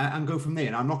 and go from there.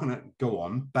 And I'm not going to go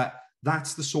on, but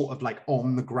that's the sort of like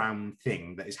on the ground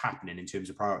thing that is happening in terms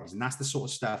of priorities. And that's the sort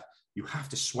of stuff you have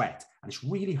to sweat, and it's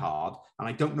really hard. And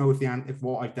I don't know if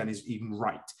what I've done is even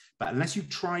right, but unless you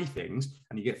try things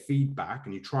and you get feedback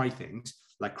and you try things,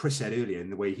 like Chris said earlier, in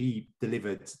the way he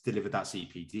delivered that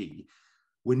CPD,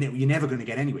 you're never going to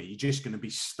get anywhere. You're just going to be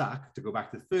stuck, to go back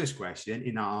to the first question,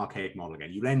 in that archaic model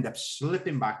again. You'll end up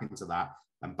slipping back into that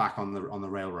and back on the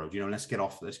railroad. Let's get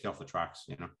off the tracks.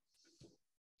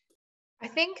 I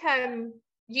think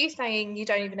you saying you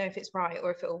don't even know if it's right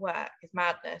or if it'll work is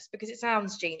madness, because it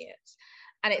sounds genius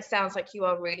and it sounds like you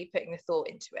are really putting the thought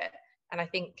into it. And I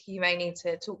think you may need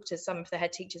to talk to some of the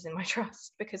head teachers in my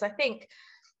trust, because I think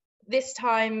this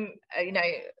time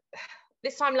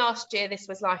last year, this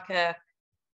was like a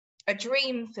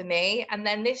dream for me. And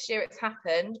then this year it's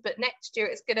happened, but next year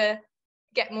it's going to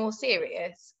get more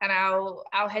serious. And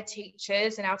our head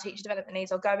teachers and our teacher development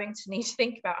leads are going to need to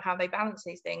think about how they balance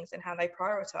these things and how they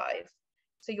prioritize.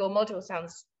 So your model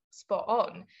sounds spot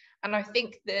on. And I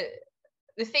think that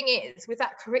the thing is, with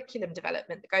that curriculum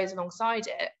development that goes alongside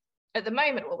it, at the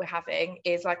moment, what we're having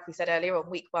is, like we said earlier, on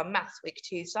week 1 maths, week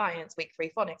 2 science, week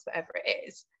 3 phonics, whatever it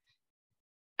is.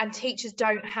 And teachers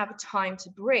don't have time to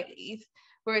breathe.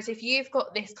 Whereas if you've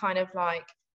got this kind of like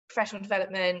professional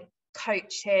development,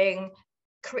 coaching,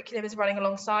 curriculum is running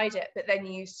alongside it, but then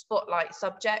you spotlight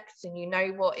subjects and you know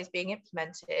what is being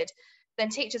implemented, then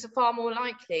teachers are far more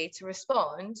likely to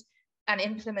respond and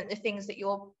implement the things that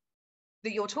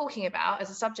you're talking about as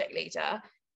a subject leader,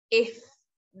 if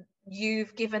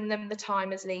you've given them the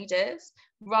time as leaders,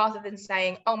 rather than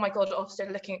saying, oh my God,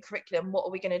 Ofsted looking at curriculum, what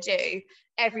are we going to do?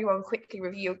 Everyone quickly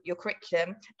review your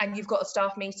curriculum, and you've got a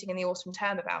staff meeting in the autumn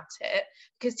term about it,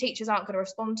 because teachers aren't going to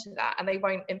respond to that and they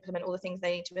won't implement all the things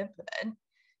they need to implement.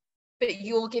 But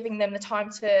you're giving them the time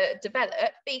to develop,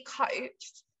 be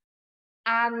coached,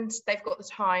 and they've got the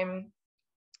time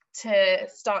to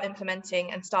start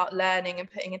implementing and start learning and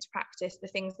putting into practice the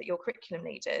things that your curriculum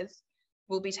leaders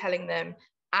will be telling them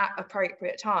at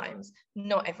appropriate times,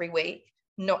 not every week,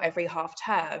 not every half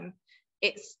term.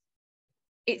 It's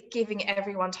giving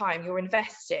everyone time. You're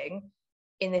investing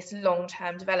in this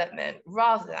long-term development,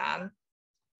 rather than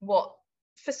what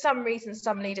for some reason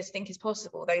some leaders think is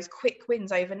possible, those quick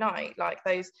wins overnight, like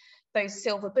those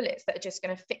silver bullets that are just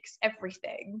going to fix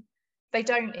everything. They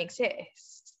don't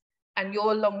exist. And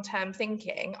your long-term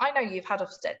thinking, I know you've had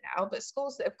Ofsted now, but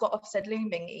schools that have got Ofsted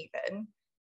looming, even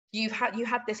you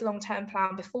had this long-term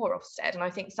plan before Ofsted. And I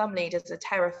think some leaders are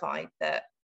terrified that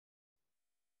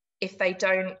if they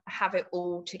don't have it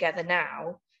all together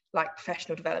now, like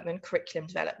professional development, curriculum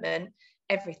development,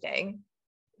 everything,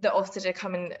 that Ofsted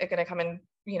are going to come and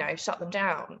shut them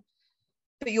down.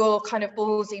 But your kind of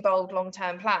ballsy, bold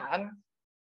long-term plan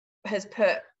has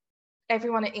put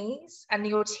everyone at ease, and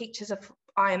your teachers are,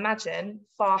 I imagine,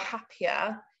 far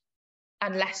happier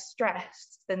and less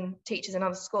stressed than teachers in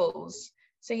other schools.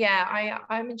 So yeah,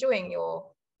 I'm enjoying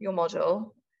your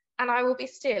model, and I will be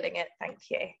stealing it. Thank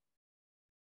you.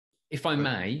 If I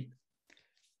may,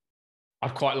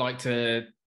 I'd quite like to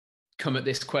come at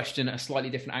this question at a slightly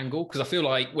different angle, because I feel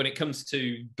like when it comes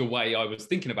to the way I was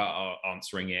thinking about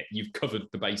answering it, you've covered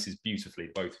the bases beautifully,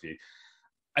 both of you.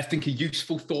 I think a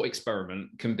useful thought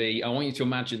experiment can be, I want you to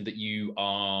imagine that you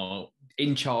are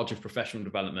in charge of professional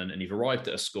development and you've arrived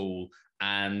at a school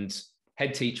and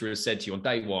head teacher has said to you on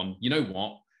day one, you know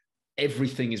what,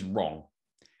 everything is wrong.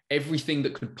 Everything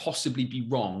that could possibly be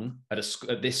wrong at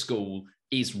this school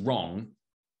is wrong.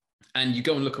 And you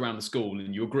go and look around the school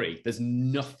and you agree, there's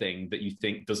nothing that you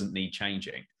think doesn't need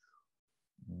changing.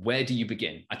 Where do you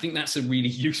begin? I think that's a really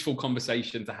useful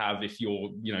conversation to have if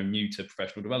you're, new to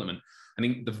professional development. I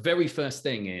think the very first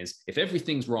thing is, if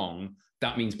everything's wrong,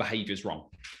 that means behavior is wrong.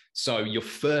 So your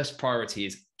first priority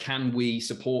is, can we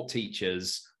support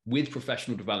teachers with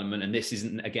professional development? And this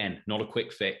isn't, again, not a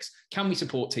quick fix. Can we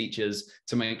support teachers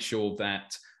to make sure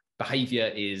that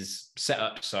behavior is set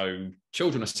up so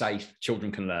children are safe,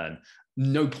 children can learn?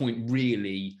 No point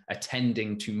really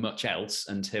attending to much else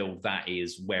until that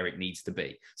is where it needs to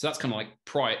be. So that's kind of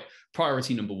like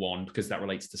priority number one, because that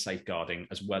relates to safeguarding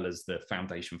as well as the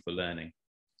foundation for learning.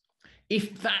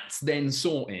 If that's then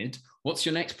sorted, what's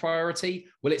your next priority?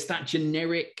 Well, it's that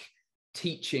generic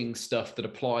teaching stuff that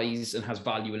applies and has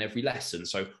value in every lesson.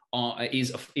 So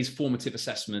is formative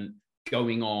assessment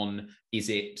going on? Is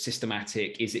it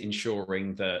systematic? Is it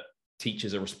ensuring that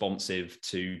teachers are responsive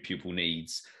to pupil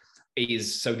needs?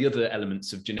 So the other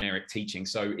elements of generic teaching.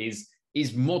 So is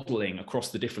modeling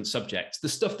across the different subjects, the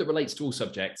stuff that relates to all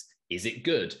subjects, is it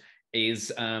good?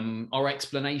 Is our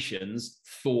explanations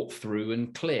thought through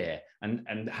and clear?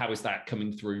 And how is that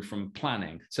coming through from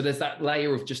planning? So there's that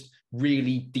layer of just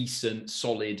really decent,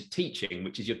 solid teaching,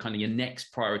 which is your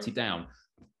next priority down.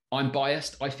 I'm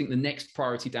biased. I think the next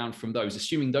priority down from those,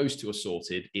 assuming those two are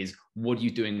sorted, is what are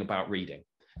you doing about reading?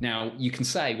 Now, you can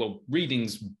say, well,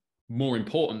 reading's more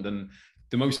important than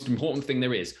the most important thing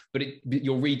there is, but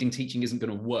your reading teaching isn't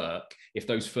going to work if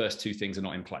those first two things are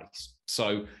not in place.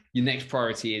 So your next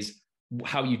priority is,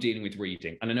 how are you dealing with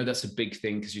reading? And I know that's a big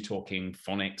thing because you're talking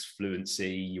phonics,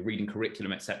 fluency, you're reading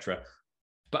curriculum, etc.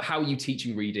 But how are you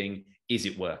teaching reading? Is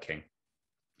it working?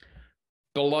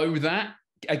 Below that,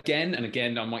 again,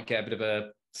 I might get a bit of a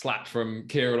slap from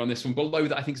Kieran on this one. Below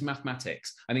that, I think, is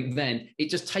mathematics. I think then it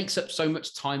just takes up so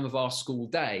much time of our school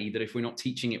day that if we're not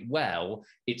teaching it well,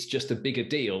 it's just a bigger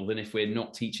deal than if we're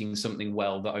not teaching something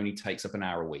well that only takes up an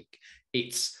hour a week.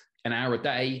 It's an hour a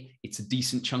day. It's a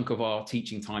decent chunk of our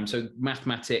teaching time. So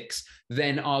mathematics,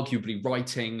 then arguably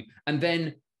writing, and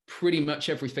then pretty much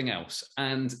everything else.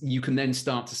 And you can then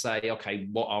start to say, okay,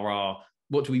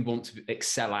 what do we want to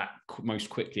excel at most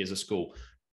quickly as a school?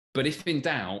 But if in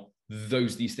doubt,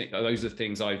 those are the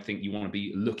things I think you want to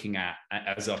be looking at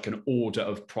as like an order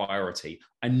of priority.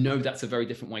 I know that's a very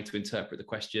different way to interpret the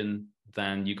question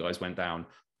than you guys went down,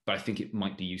 but I think it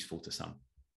might be useful to some.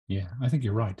 Yeah, I think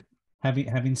you're right.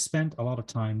 Having spent a lot of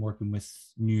time working with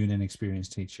new and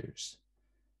inexperienced teachers,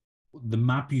 the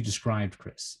map you described,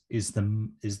 Chris, is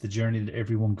the journey that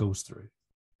everyone goes through.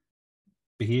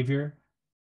 Behavior,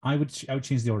 I would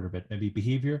change the order a bit. Maybe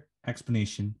behavior,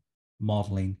 explanation,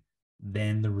 modeling,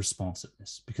 then the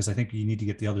responsiveness, because I think you need to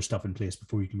get the other stuff in place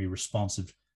before you can be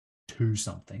responsive to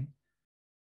something.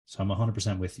 So I'm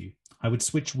 100% with you. I would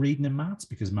switch reading and maths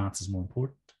because maths is more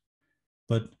important.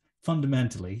 But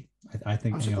fundamentally, I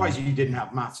think... I'm surprised you didn't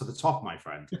have maths at the top, my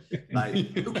friend. Like,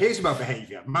 who cares about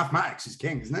behavior? Mathematics is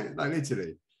king, isn't it? Like,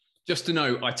 literally. Just to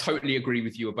know, I totally agree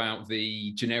with you about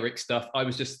the generic stuff. I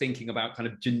was just thinking about kind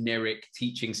of generic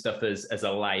teaching stuff as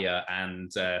a layer,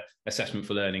 and assessment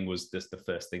for learning was just the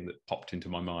first thing that popped into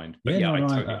my mind. But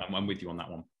I'm with you on that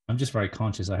one. I'm just very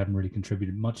conscious I haven't really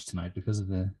contributed much tonight because of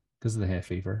the hay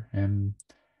fever.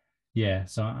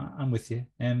 So I'm with you.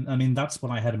 I mean, that's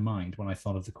what I had in mind when I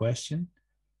thought of the question,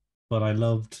 but I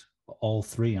loved all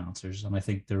three answers, and I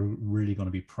think they're really going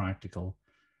to be practical,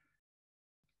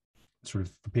 sort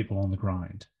of for people on the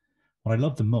ground. What I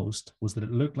loved the most was that it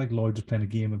looked like Lloyd was playing a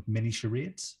game of mini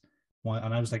charades.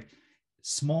 And I was like,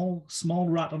 small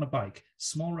rat on a bike,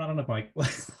 small rat on a bike.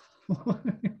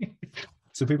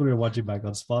 So people who are watching back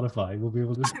on Spotify will be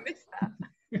able to... I missed that.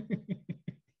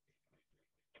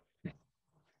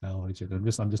 No,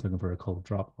 I'm just looking for a cold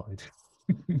drop, Lloyd.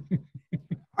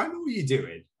 I know what you're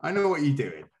doing. Do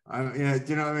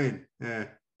you know what I mean? Yeah.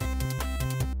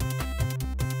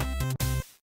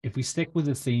 If we stick with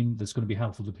a theme that's going to be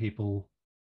helpful to people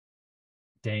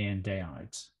day in, day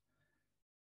out.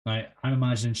 Now, I'm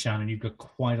imagining, Shannon, you've got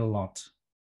quite a lot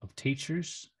of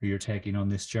teachers who you're taking on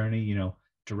this journey,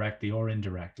 directly or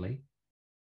indirectly.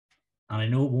 And I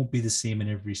know it won't be the same in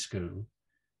every school.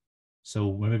 So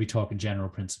we're maybe talking general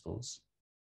principles.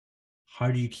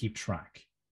 How do you keep track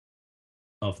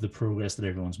of the progress that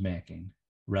everyone's making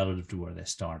relative to where they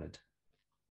started?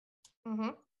 Mm-hmm.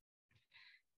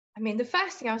 I mean, the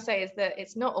first thing I'll say is that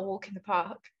it's not a walk in the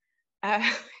park.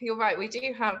 You're right, we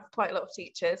do have quite a lot of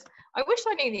teachers. I wish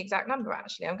I knew the exact number,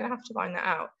 actually. I'm going to have to find that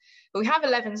out. But we have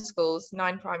 11 schools,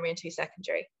 9 primary and 2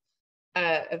 secondary,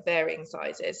 of varying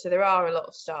sizes. So there are a lot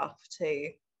of staff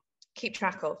to keep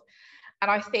track of.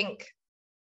 And I think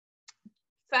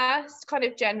first kind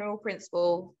of general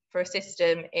principle for a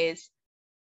system is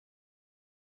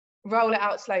roll it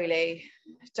out slowly.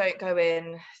 Don't go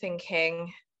in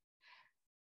thinking,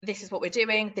 this is what we're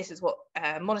doing, this is what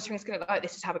monitoring is going to look like,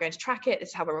 this is how we're going to track it, this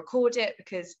is how we record it,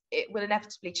 because it will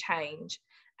inevitably change.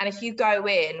 And if you go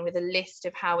in with a list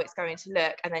of how it's going to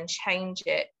look and then change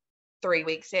it 3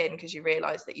 weeks in because you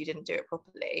realise that you didn't do it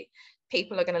properly,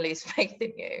 people are going to lose faith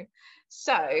in you.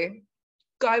 So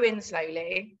go in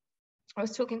slowly. I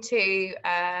was talking to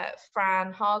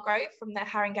Fran Hargrove from the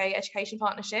Haringey Education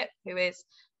Partnership, who is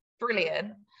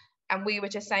brilliant. And we were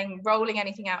just saying, rolling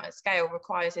anything out at scale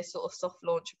requires this sort of soft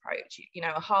launch approach. You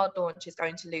know, a hard launch is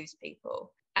going to lose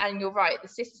people. And you're right, the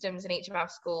systems in each of our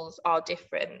schools are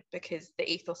different because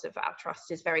the ethos of our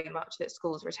trust is very much that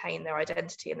schools retain their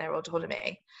identity and their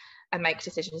autonomy and make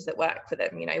decisions that work for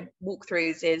them. You know,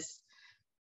 walkthroughs is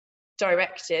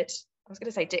directed. I was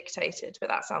going to say dictated, but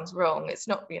that sounds wrong. It's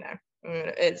not, you know,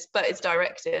 but it's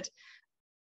directed.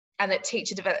 And that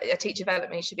teacher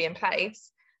development should be in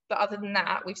place. But other than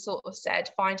that, we've sort of said,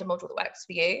 find a model that works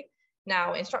for you.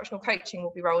 Now, instructional coaching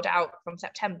will be rolled out from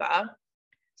September.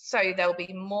 So there'll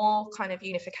be more kind of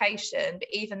unification. But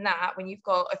even that, when you've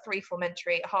got a 3 form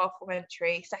entry, a half form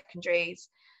entry, secondaries,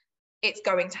 it's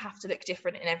going to have to look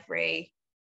different in every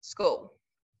school.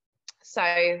 So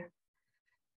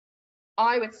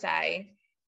I would say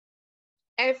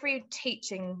every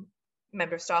teaching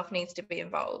member of staff needs to be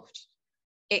involved.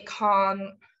 It can't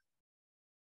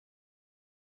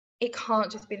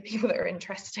just be the people that are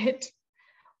interested,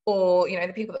 or, you know,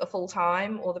 the people that are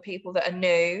full-time, or the people that are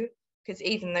new, because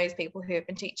even those people who have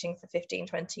been teaching for 15,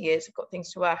 20 years have got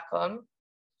things to work on.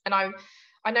 And I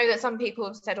know that some people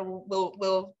have said, oh,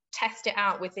 we'll test it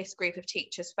out with this group of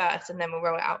teachers first and then we'll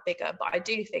roll it out bigger. But I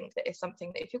do think that it's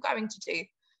something that if you're going to do,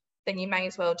 then you may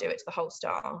as well do it to the whole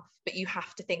staff, but you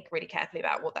have to think really carefully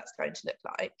about what that's going to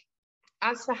look like.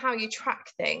 As for how you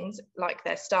track things, like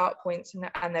their start points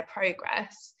and their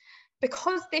progress,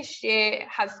 because this year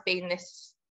has been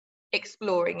this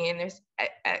exploring year and this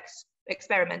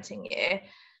experimenting year,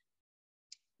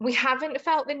 we haven't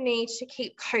felt the need to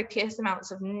keep copious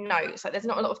amounts of notes. Like, there's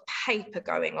not a lot of paper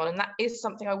going on, and that is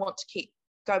something I want to keep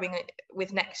going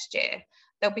with next year.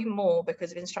 There'll be more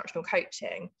because of instructional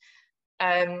coaching.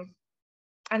 And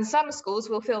some schools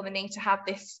will feel the need to have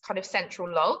this kind of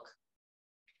central log,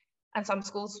 and some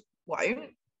schools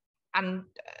won't. And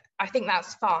I think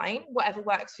that's fine. Whatever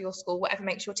works for your school, whatever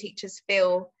makes your teachers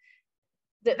feel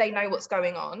that they know what's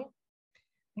going on.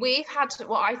 We've had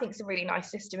what I think is a really nice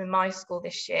system in my school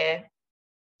this year,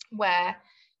 where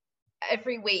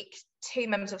every week 2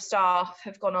 members of staff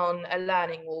have gone on a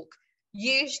learning walk,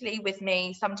 usually with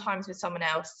me, sometimes with someone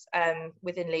else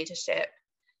within leadership.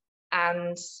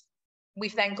 And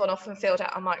we've then gone off and filled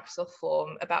out a Microsoft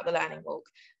form about the learning walk.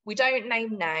 We don't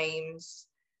name names.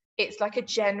 It's like a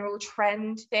general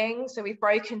trend thing. So we've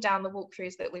broken down the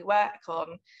walkthroughs that we work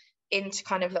on into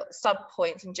kind of sub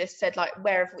points and just said, like,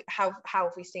 how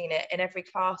have we seen it in every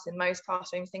class, in most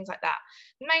classrooms, things like that.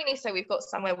 Mainly so we've got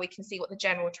somewhere we can see what the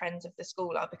general trends of the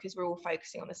school are, because we're all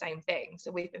focusing on the same thing. So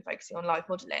we've been focusing on live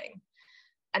modelling.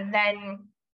 And then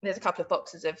there's a couple of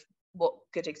boxes of what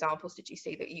good examples did you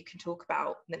see that you can talk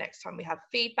about the next time we have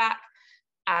feedback,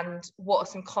 and what are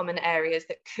some common areas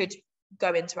that could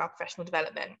go into our professional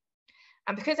development.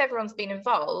 And because everyone's been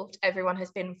involved, everyone has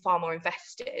been far more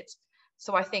invested.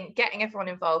 So I think getting everyone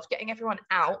involved, getting everyone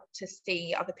out to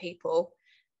see other people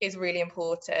is really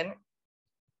important.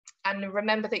 And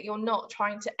remember that you're not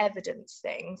trying to evidence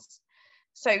things.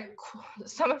 So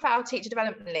some of our teacher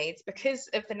development leads, because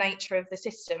of the nature of the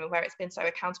system and where it's been so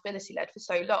accountability led for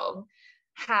so long,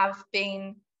 have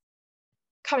been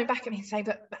coming back at me and saying,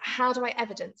 but how do I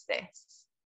evidence this?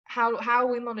 How are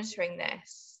we monitoring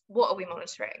this? What are we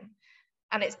monitoring?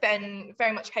 And it's been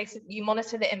very much a case of you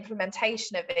monitor the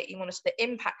implementation of it, you monitor the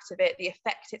impact of it, the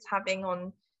effect it's having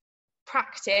on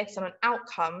practice and on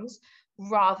outcomes,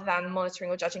 rather than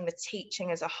monitoring or judging the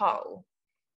teaching as a whole.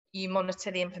 You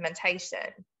monitor the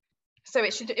implementation. So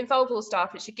it should involve all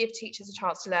staff. It should give teachers a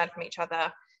chance to learn from each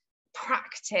other,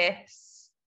 practice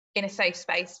in a safe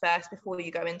space first before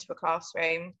you go into a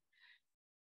classroom.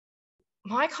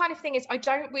 My kind of thing is, I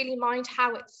don't really mind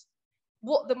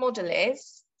what the model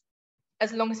is,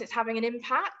 as long as it's having an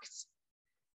impact,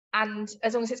 and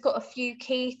as long as it's got a few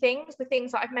key things, the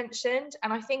things that I've mentioned.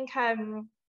 And I think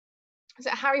so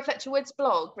Harry Fletcher Wood's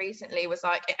blog recently was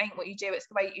like, it ain't what you do, it's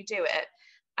the way you do it.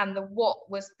 And the what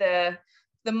was the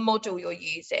model you're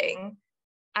using,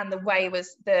 and the way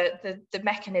was the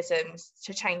mechanisms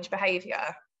to change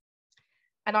behaviour.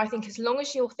 And I think as long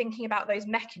as you're thinking about those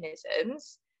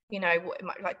mechanisms, you know,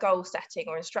 like goal setting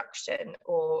or instruction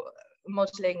or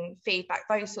modelling feedback,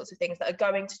 those sorts of things that are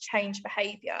going to change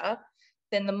behaviour,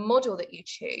 then the model that you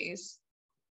choose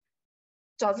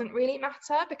doesn't really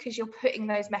matter, because you're putting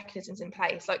those mechanisms in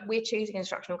place. Like, we're choosing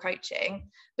instructional coaching,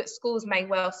 but schools may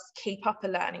well keep up a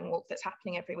learning walk that's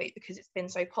happening every week because it's been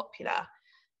so popular.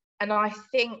 And I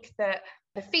think that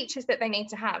the features that they need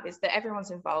to have is that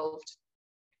everyone's involved,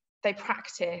 they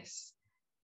practice,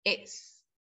 it's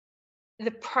the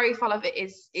profile of it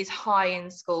is high in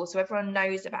school, so everyone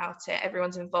knows about it,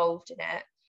 everyone's involved in it.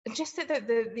 And just that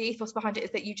the ethos behind it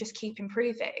is that you just keep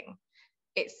improving.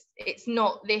 It's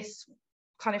not this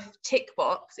kind of tick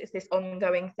box, it's this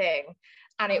ongoing thing,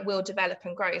 and it will develop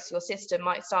and grow. So your system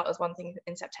might start as one thing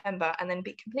in September and then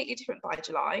be completely different by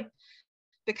July,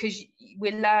 because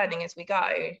we're learning as we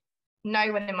go.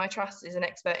 No one in my trust is an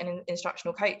expert in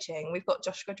instructional coaching. We've got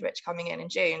Josh Goodrich coming in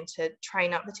June to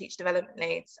train up the teacher development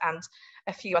leads and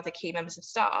a few other key members of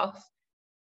staff,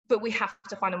 but we have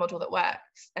to find a model that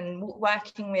works. And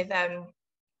working with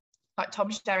like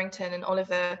Tom Sherrington and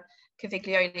Oliver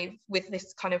Caviglioli with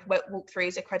this kind of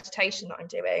walkthroughs accreditation that I'm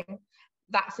doing,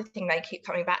 that's the thing they keep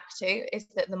coming back to, is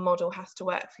that the model has to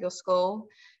work for your school.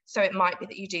 So it might be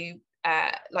that you do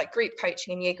like group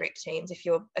coaching in year group teams if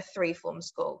you're a 3-form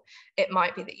school. It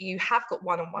might be that you have got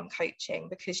one-on-one coaching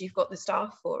because you've got the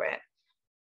staff for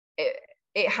it.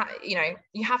 You know,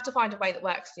 you have to find a way that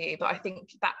works for you. But I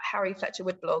think that Harry Fletcher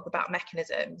Wood blog about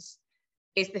mechanisms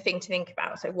is the thing to think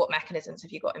about. So what mechanisms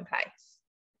have you got in place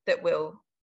that will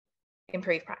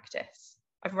improve practice?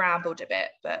 I've rambled a bit,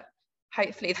 but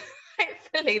hopefully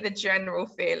the general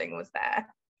feeling was there.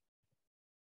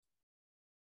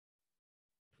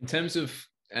 In terms of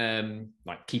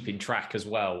like keeping track as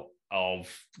well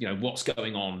of, you know, what's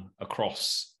going on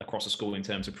across a school in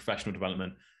terms of professional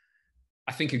development,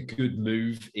 I think a good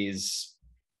move is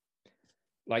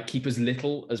like keep as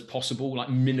little as possible, like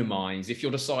minimize. If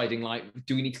you're deciding like,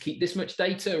 do we need to keep this much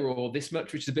data or this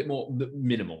much, which is a bit more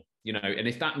minimal, you know, and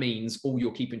if that means all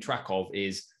you're keeping track of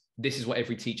is this is what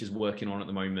every teacher's working on at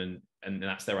the moment and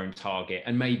that's their own target,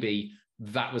 and maybe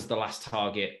that was the last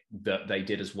target that they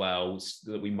did as well,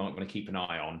 so that we might want to keep an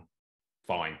eye on.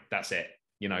 Fine, that's it.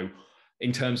 You know,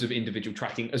 in terms of individual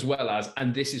tracking, as well as,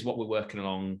 and this is what we're working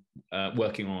on,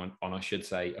 I should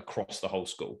say, across the whole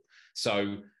school.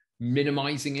 So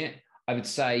minimizing it, I would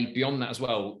say beyond that as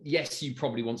well, yes, you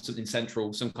probably want something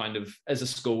central, some kind of, as a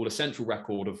school, a central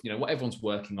record of, you know, what everyone's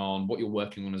working on, what you're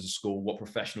working on as a school, what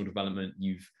professional development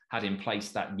you've had in place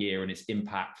that year and its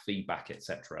impact, feedback,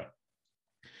 etc.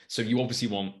 So you obviously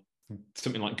want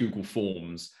something like Google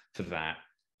Forms for that.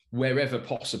 Wherever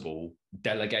possible,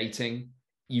 delegating.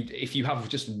 If you have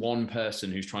just one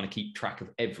person who's trying to keep track of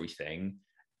everything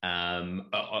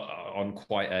on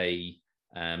quite a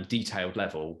detailed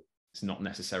level, it's not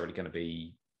necessarily going to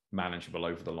be manageable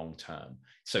over the long term.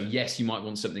 So yes, you might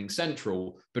want something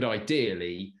central, but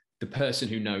ideally, the person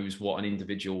who knows what an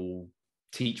individual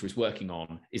teacher is working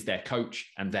on is their coach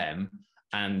and them,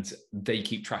 and they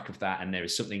keep track of that, and there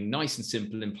is something nice and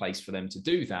simple in place for them to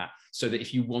do that, so that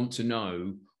if you want to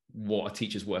know what a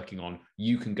teacher's working on,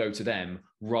 you can go to them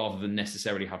rather than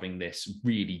necessarily having this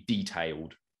really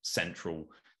detailed central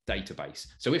database.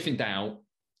 So if in doubt,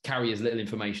 carry as little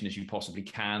information as you possibly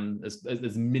can, as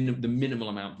the minimal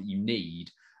amount that you need,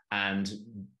 and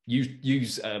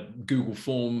use Google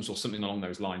Forms or something along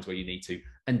those lines where you need to,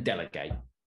 and delegate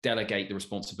the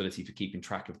responsibility for keeping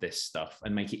track of this stuff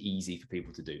and make it easy for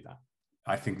people to do that.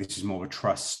 I think this is more of a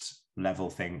trust level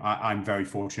thing. I'm very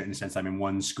fortunate in the sense I'm in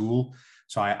one school.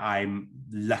 So I'm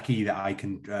lucky that I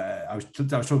can, I was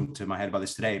talking to my head about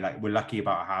this today, like we're lucky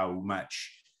about how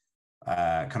much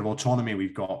kind of autonomy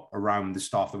we've got around the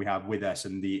staff that we have with us,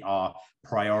 and our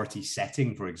priority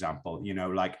setting, for example, you know,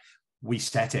 like we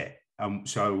set it,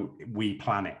 so we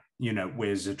plan it, you know,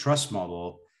 whereas a trust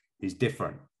model is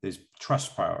different. There's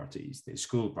trust priorities, there's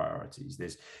school priorities,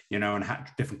 there's, you know, and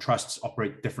different trusts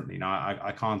operate differently. Now,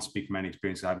 I can't speak from any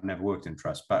experience, I've never worked in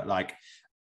trust, but like,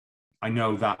 I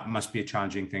know that must be a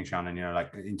challenging thing, Shannen, you know,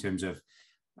 like in terms of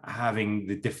having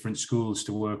the different schools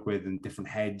to work with and different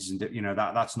heads, and, you know,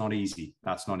 that's not easy.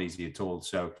 That's not easy at all.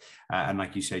 So, and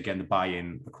like you say, getting the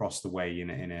buy-in across the way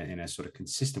in a sort of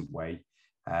consistent way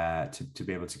to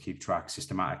be able to keep track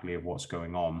systematically of what's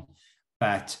going on.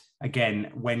 But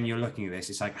again, when you're looking at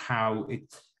this, it's like how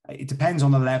it depends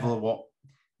on the level of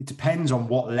it depends on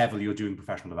what level you're doing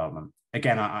professional development.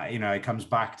 again, it comes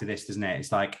back to this, doesn't it?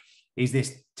 It's like, is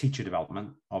this teacher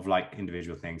development of like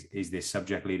individual things? Is this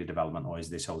subject leader development, or is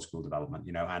this whole school development?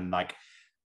 And like,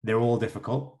 they're all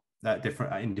difficult,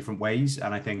 different in different ways.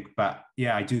 And I think, but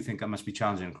yeah, I do think that must be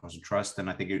challenging across the trust. And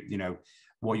I think,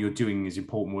 what you're doing is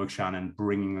important work, Shannen,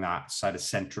 bringing that side of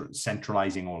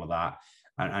centralizing all of that,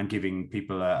 and giving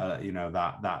people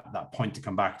that point to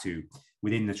come back to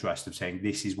within the trust of saying,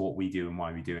 this is what we do and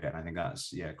why we do it. And I think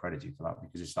that's, credit you for that,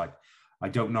 because it's like, I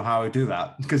don't know how I do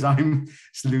that, because I'm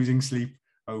losing sleep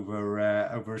over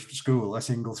a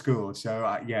single school. So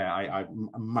I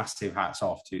massive hats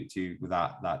off to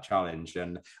that challenge.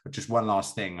 And just one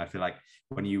last thing, I feel like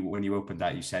when you opened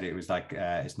that, you said it was like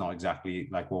it's not exactly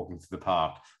like walking through the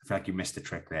park. I feel like you missed a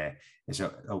trick there. It's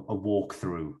a walk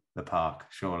through the park,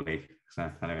 surely. So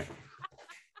anyway.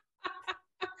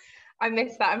 I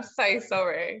missed that. I'm so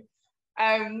sorry.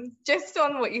 Just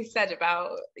on what you said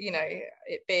about,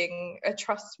 it being a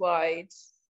trust-wide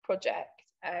project.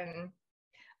 I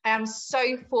am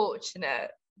so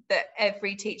fortunate that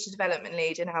every teacher development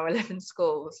lead in our 11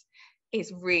 schools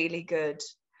is really good.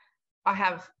 I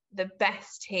have the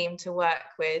best team to work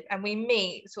with, and we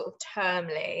meet sort of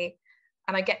termly,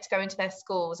 and I get to go into their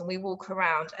schools and we walk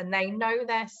around, and they know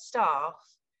their staff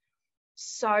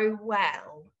so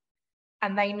well,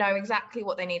 and they know exactly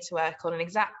what they need to work on and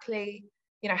exactly,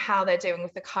 how they're doing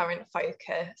with the current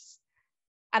focus.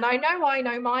 And I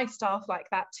know my staff like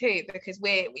that too, because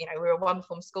we're a one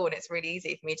form school, and it's really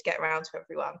easy for me to get around to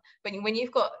everyone. But when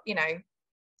you've got,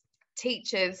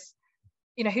 teachers,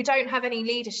 who don't have any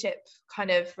leadership kind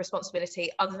of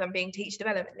responsibility other than being teacher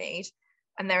development lead,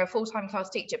 and they're a full-time class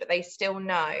teacher, but they still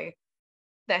know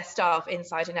their staff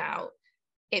inside and out,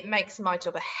 it makes my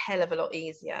job a hell of a lot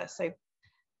easier. So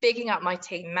bigging up my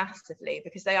team massively,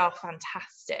 because they are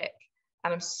fantastic.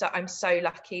 And I'm so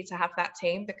lucky to have that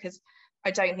team, because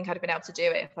I don't think I'd have been able to do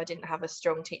it if I didn't have a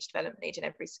strong teacher development lead in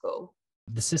every school.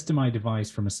 The system I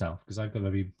devised for myself, because I've got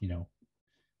maybe,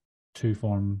 2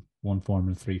 form, 1 form,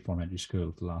 and 3 form entry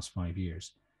school for the last 5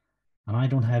 years. And I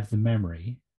don't have the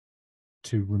memory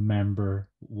to remember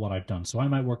what I've done. So I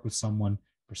might work with someone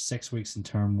for 6 weeks in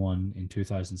term 1 in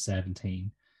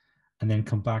 2017, and then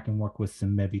come back and work with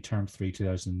them maybe term 3,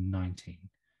 2019.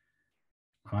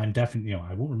 I'm definitely,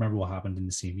 I won't remember what happened in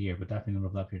the same year, but definitely not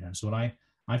of that period of time. So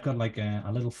I've got like a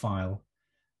little file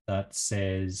that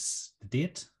says the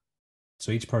date.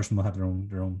 So each person will have their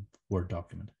own Word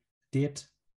document. Date,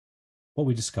 what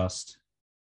we discussed,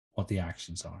 what the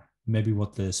actions are, maybe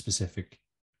what the specific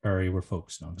area we're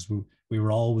focusing on. Because we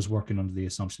were always working under the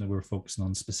assumption that we were focusing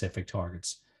on specific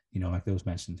targets, like those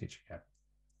mentioned in Teacher Cap.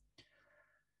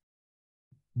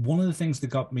 One of the things that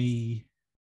got me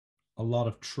a lot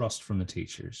of trust from the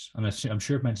teachers, and I'm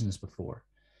sure I've mentioned this before,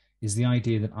 is the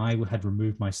idea that I had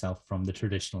removed myself from the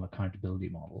traditional accountability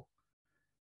model,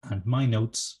 and my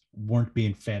notes weren't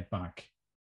being fed back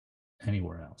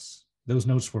anywhere else. Those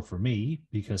notes were for me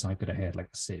because I got ahead like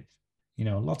a sieve.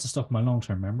 Lots of stuff in my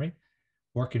long-term memory,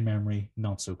 working memory,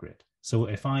 not so great. So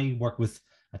if I work with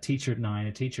a teacher at 9,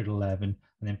 a teacher at 11,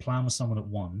 and then plan with someone at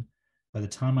 1, by the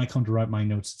time I come to write my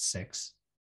notes at 6,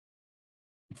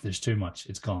 if there's too much,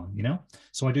 it's gone,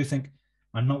 So I do think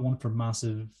I'm not one for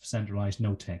massive centralized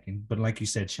note taking, but like you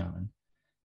said, Shannen,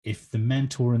 if the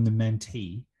mentor and the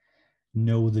mentee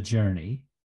know the journey,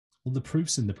 well, the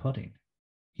proof's in the pudding.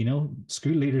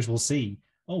 School leaders will see,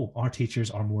 oh, our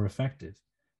teachers are more effective.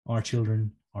 Our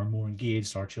children are more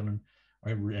engaged. Our children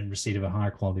are in receipt of a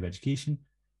higher quality of education.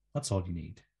 That's all you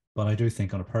need. But I do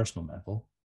think on a personal level,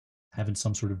 having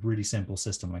some sort of really simple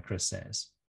system, like Chris says,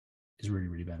 is really,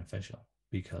 really beneficial,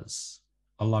 because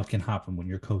a lot can happen when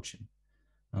you're coaching,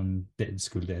 and the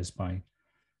school days by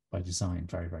design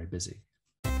very, very busy.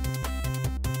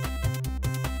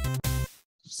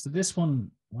 So this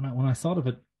one, when I thought of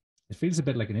it, it feels a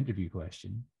bit like an interview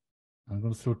question. I'm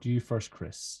going to throw it to you first,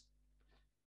 Chris.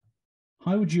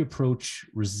 How would you approach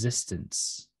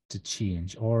resistance to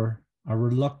change, or a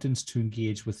reluctance to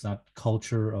engage with that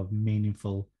culture of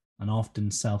meaningful and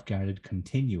often self-guided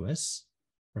continuous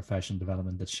professional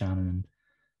development that Shannen and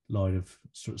Lloyd have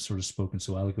sort of spoken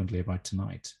so eloquently about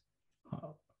tonight?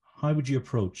 How would you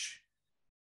approach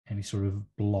any sort of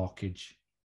blockage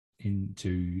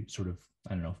into sort of,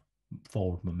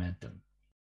 forward momentum?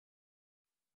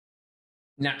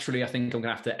 Naturally, I think I'm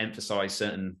going to have to emphasize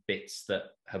certain bits that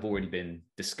have already been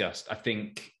discussed. I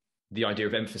think the idea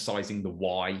of emphasizing the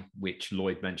why, which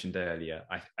Lloyd mentioned earlier,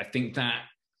 I think that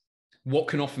what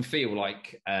can often feel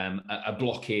like a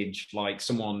blockage, like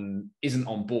someone isn't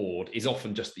on board, is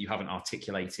often just that you haven't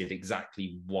articulated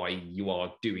exactly why you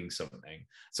are doing something.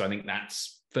 So I think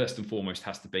that's first and foremost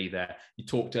has to be there. You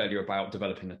talked earlier about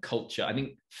developing a culture. I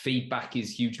think feedback is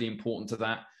hugely important to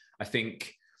that. I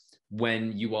think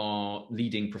when you are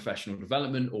leading professional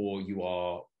development, or you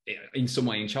are in some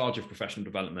way in charge of professional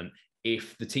development,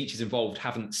 if the teachers involved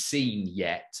haven't seen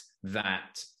yet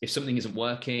that if something isn't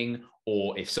working,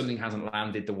 or if something hasn't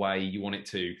landed the way you want it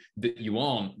to, that you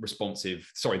are responsive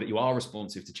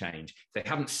to change. If they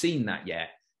haven't seen that yet,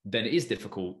 then it is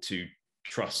difficult to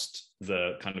trust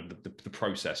the kind of the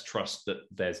process, trust that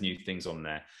there's new things on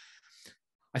there.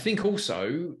 I think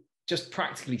also, just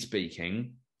practically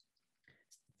speaking,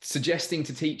 suggesting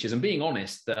to teachers and being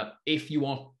honest that if you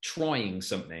are trying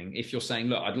something, if you're saying,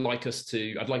 look, I'd like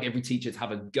every teacher to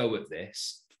have a go at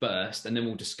this first, and then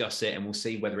we'll discuss it and we'll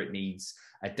see whether it needs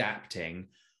adapting.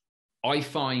 I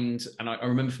find, and I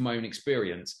remember from my own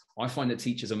experience, I find that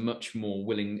teachers are much more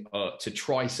willing to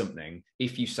try something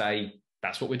if you say,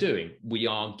 that's what we're doing. We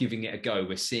are giving it a go.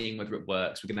 We're seeing whether it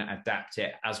works. We're going to adapt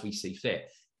it as we see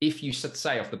fit. If you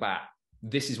say off the bat,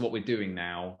 this is what we're doing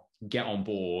now, get on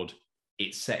board,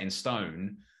 it's set in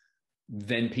stone,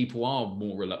 then people are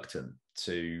more reluctant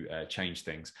to change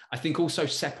things. I think also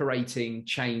separating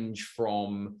change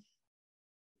from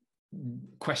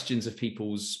questions of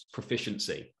people's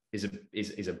proficiency is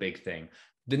a big thing.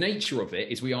 The nature of it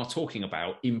is we are talking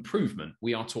about improvement.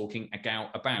 We are talking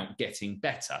about getting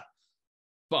better.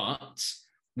 But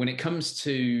when it comes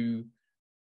to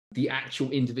the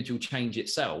actual individual change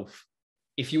itself,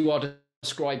 if you are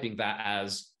describing that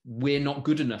as we're not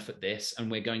good enough at this and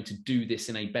we're going to do this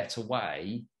in a better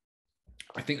way,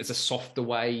 I think there's a softer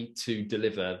way to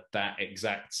deliver that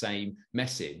exact same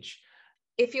message.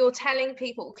 If you're telling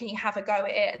people, can you have a go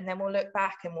at it and then we'll look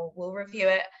back and we'll review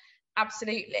it,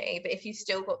 absolutely. But if you've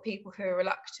still got people who are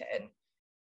reluctant,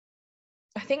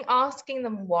 I think asking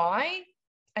them why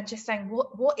and just saying,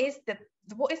 what is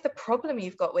the problem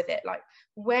you've got with it? Like,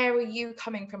 where are you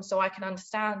coming from so I can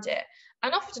understand it?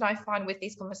 And often I find with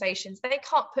these conversations, they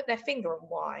can't put their finger on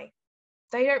why.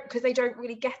 Because they don't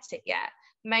really get it yet.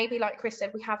 Maybe, like Chris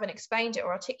said, we haven't explained it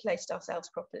or articulated ourselves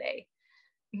properly.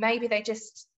 Maybe they're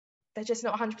just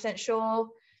not 100% sure.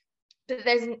 But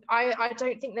I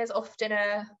don't think there's often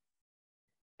a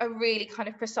really kind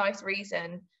of precise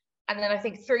reason. And then I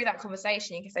think through that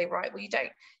conversation, you can say, right, well, you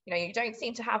don't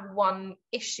seem to have one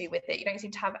issue with it. You don't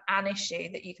seem to have an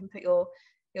issue that you can put your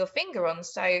finger on.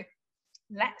 So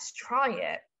let's try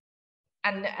it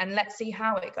and let's see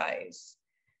how it goes.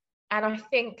 And I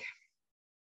think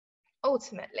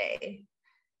ultimately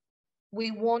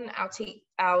we want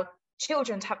our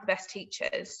children to have the best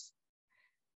teachers.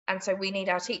 And so we need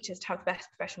our teachers to have the best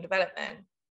professional development.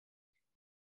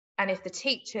 And if the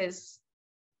teachers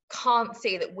can't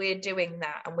see that we're doing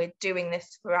that and we're doing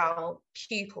this for our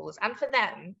pupils and for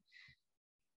them,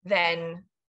 then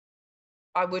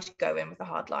I would go in with a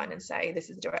hard line and say, this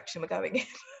is the direction we're going in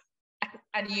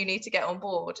and you need to get on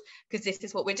board because this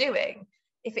is what we're doing.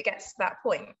 If it gets to that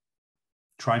point,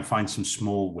 try and find some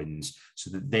small wins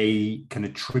so that they can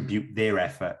attribute their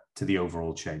effort to the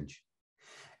overall change.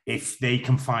 If they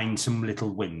can find some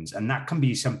little wins, and that can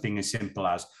be something as simple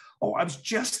as, oh, I was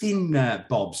just in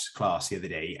Bob's class the other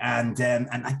day, and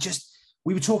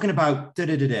we were talking about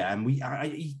and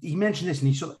he mentioned this, and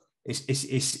he sort of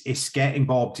it's getting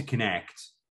Bob to connect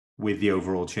with the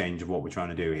overall change of what we're trying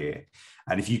to do here.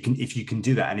 And if you can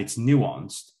do that, and it's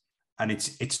nuanced, and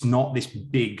it's not this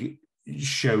big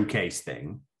showcase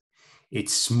thing,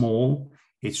 it's small,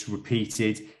 it's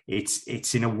repeated,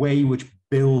 it's in a way which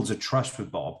builds a trust with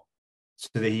Bob, so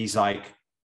that he's like,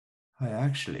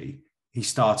 he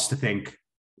starts to think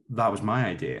that was my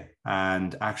idea,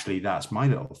 and actually that's my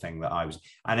little thing that I was,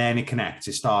 and then it connects.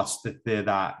 It starts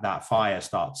that fire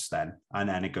starts then, and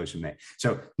then it goes from there.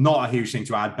 So not a huge thing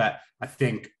to add, but I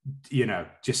think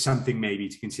just something maybe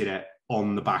to consider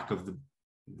on the back of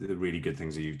the really good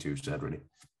things that you two said. Really,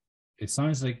 it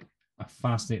sounds like a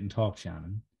fascinating talk,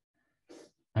 Shannon.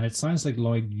 And it sounds like,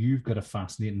 Lloyd, you've got a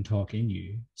fascinating talk in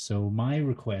you. So my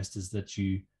request is that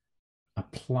you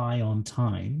apply on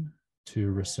time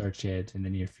to research ed in the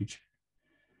near future,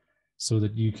 so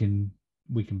that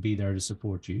we can be there to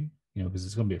support you, because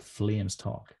it's going to be a flames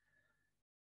talk.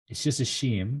 It's just a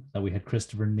shame that we had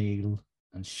Christopher, Neil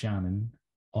and Shannon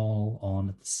all on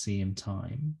at the same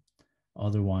time.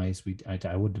 Otherwise,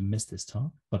 I would have missed this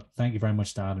talk. But thank you very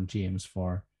much to Adam James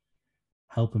for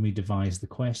helping me devise the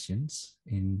questions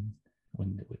in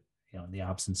the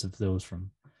absence of those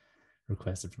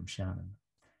requested from Shannon.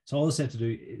 So all I have to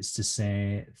do is to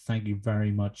say thank you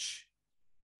very much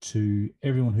to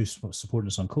everyone who's supported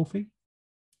us on Ko-fi,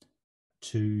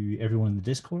 to everyone in the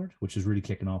Discord, which is really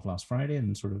kicking off last Friday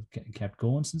and sort of kept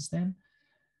going since then.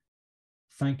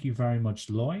 Thank you very much,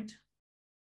 Lloyd.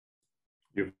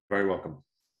 You're very welcome.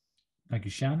 Thank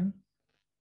you, Shannon.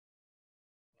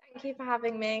 Thank you for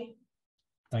having me.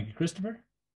 Thank you, Christopher.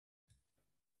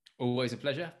 Always a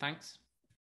pleasure. Thanks.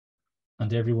 And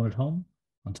to everyone at home,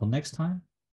 until next time,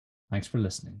 thanks for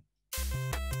listening.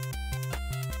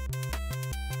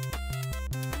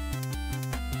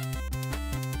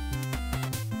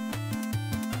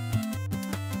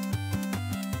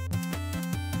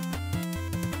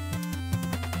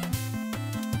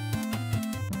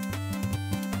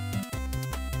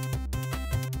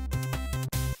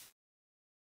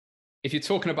 If you're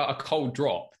talking about a cold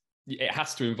drop, it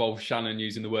has to involve Shannon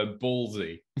using the word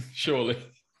ballsy, surely.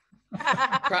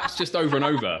 Perhaps just over and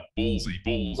over. Ballsy,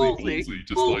 ballsy, ballsy,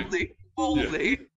 just like... Ballsy.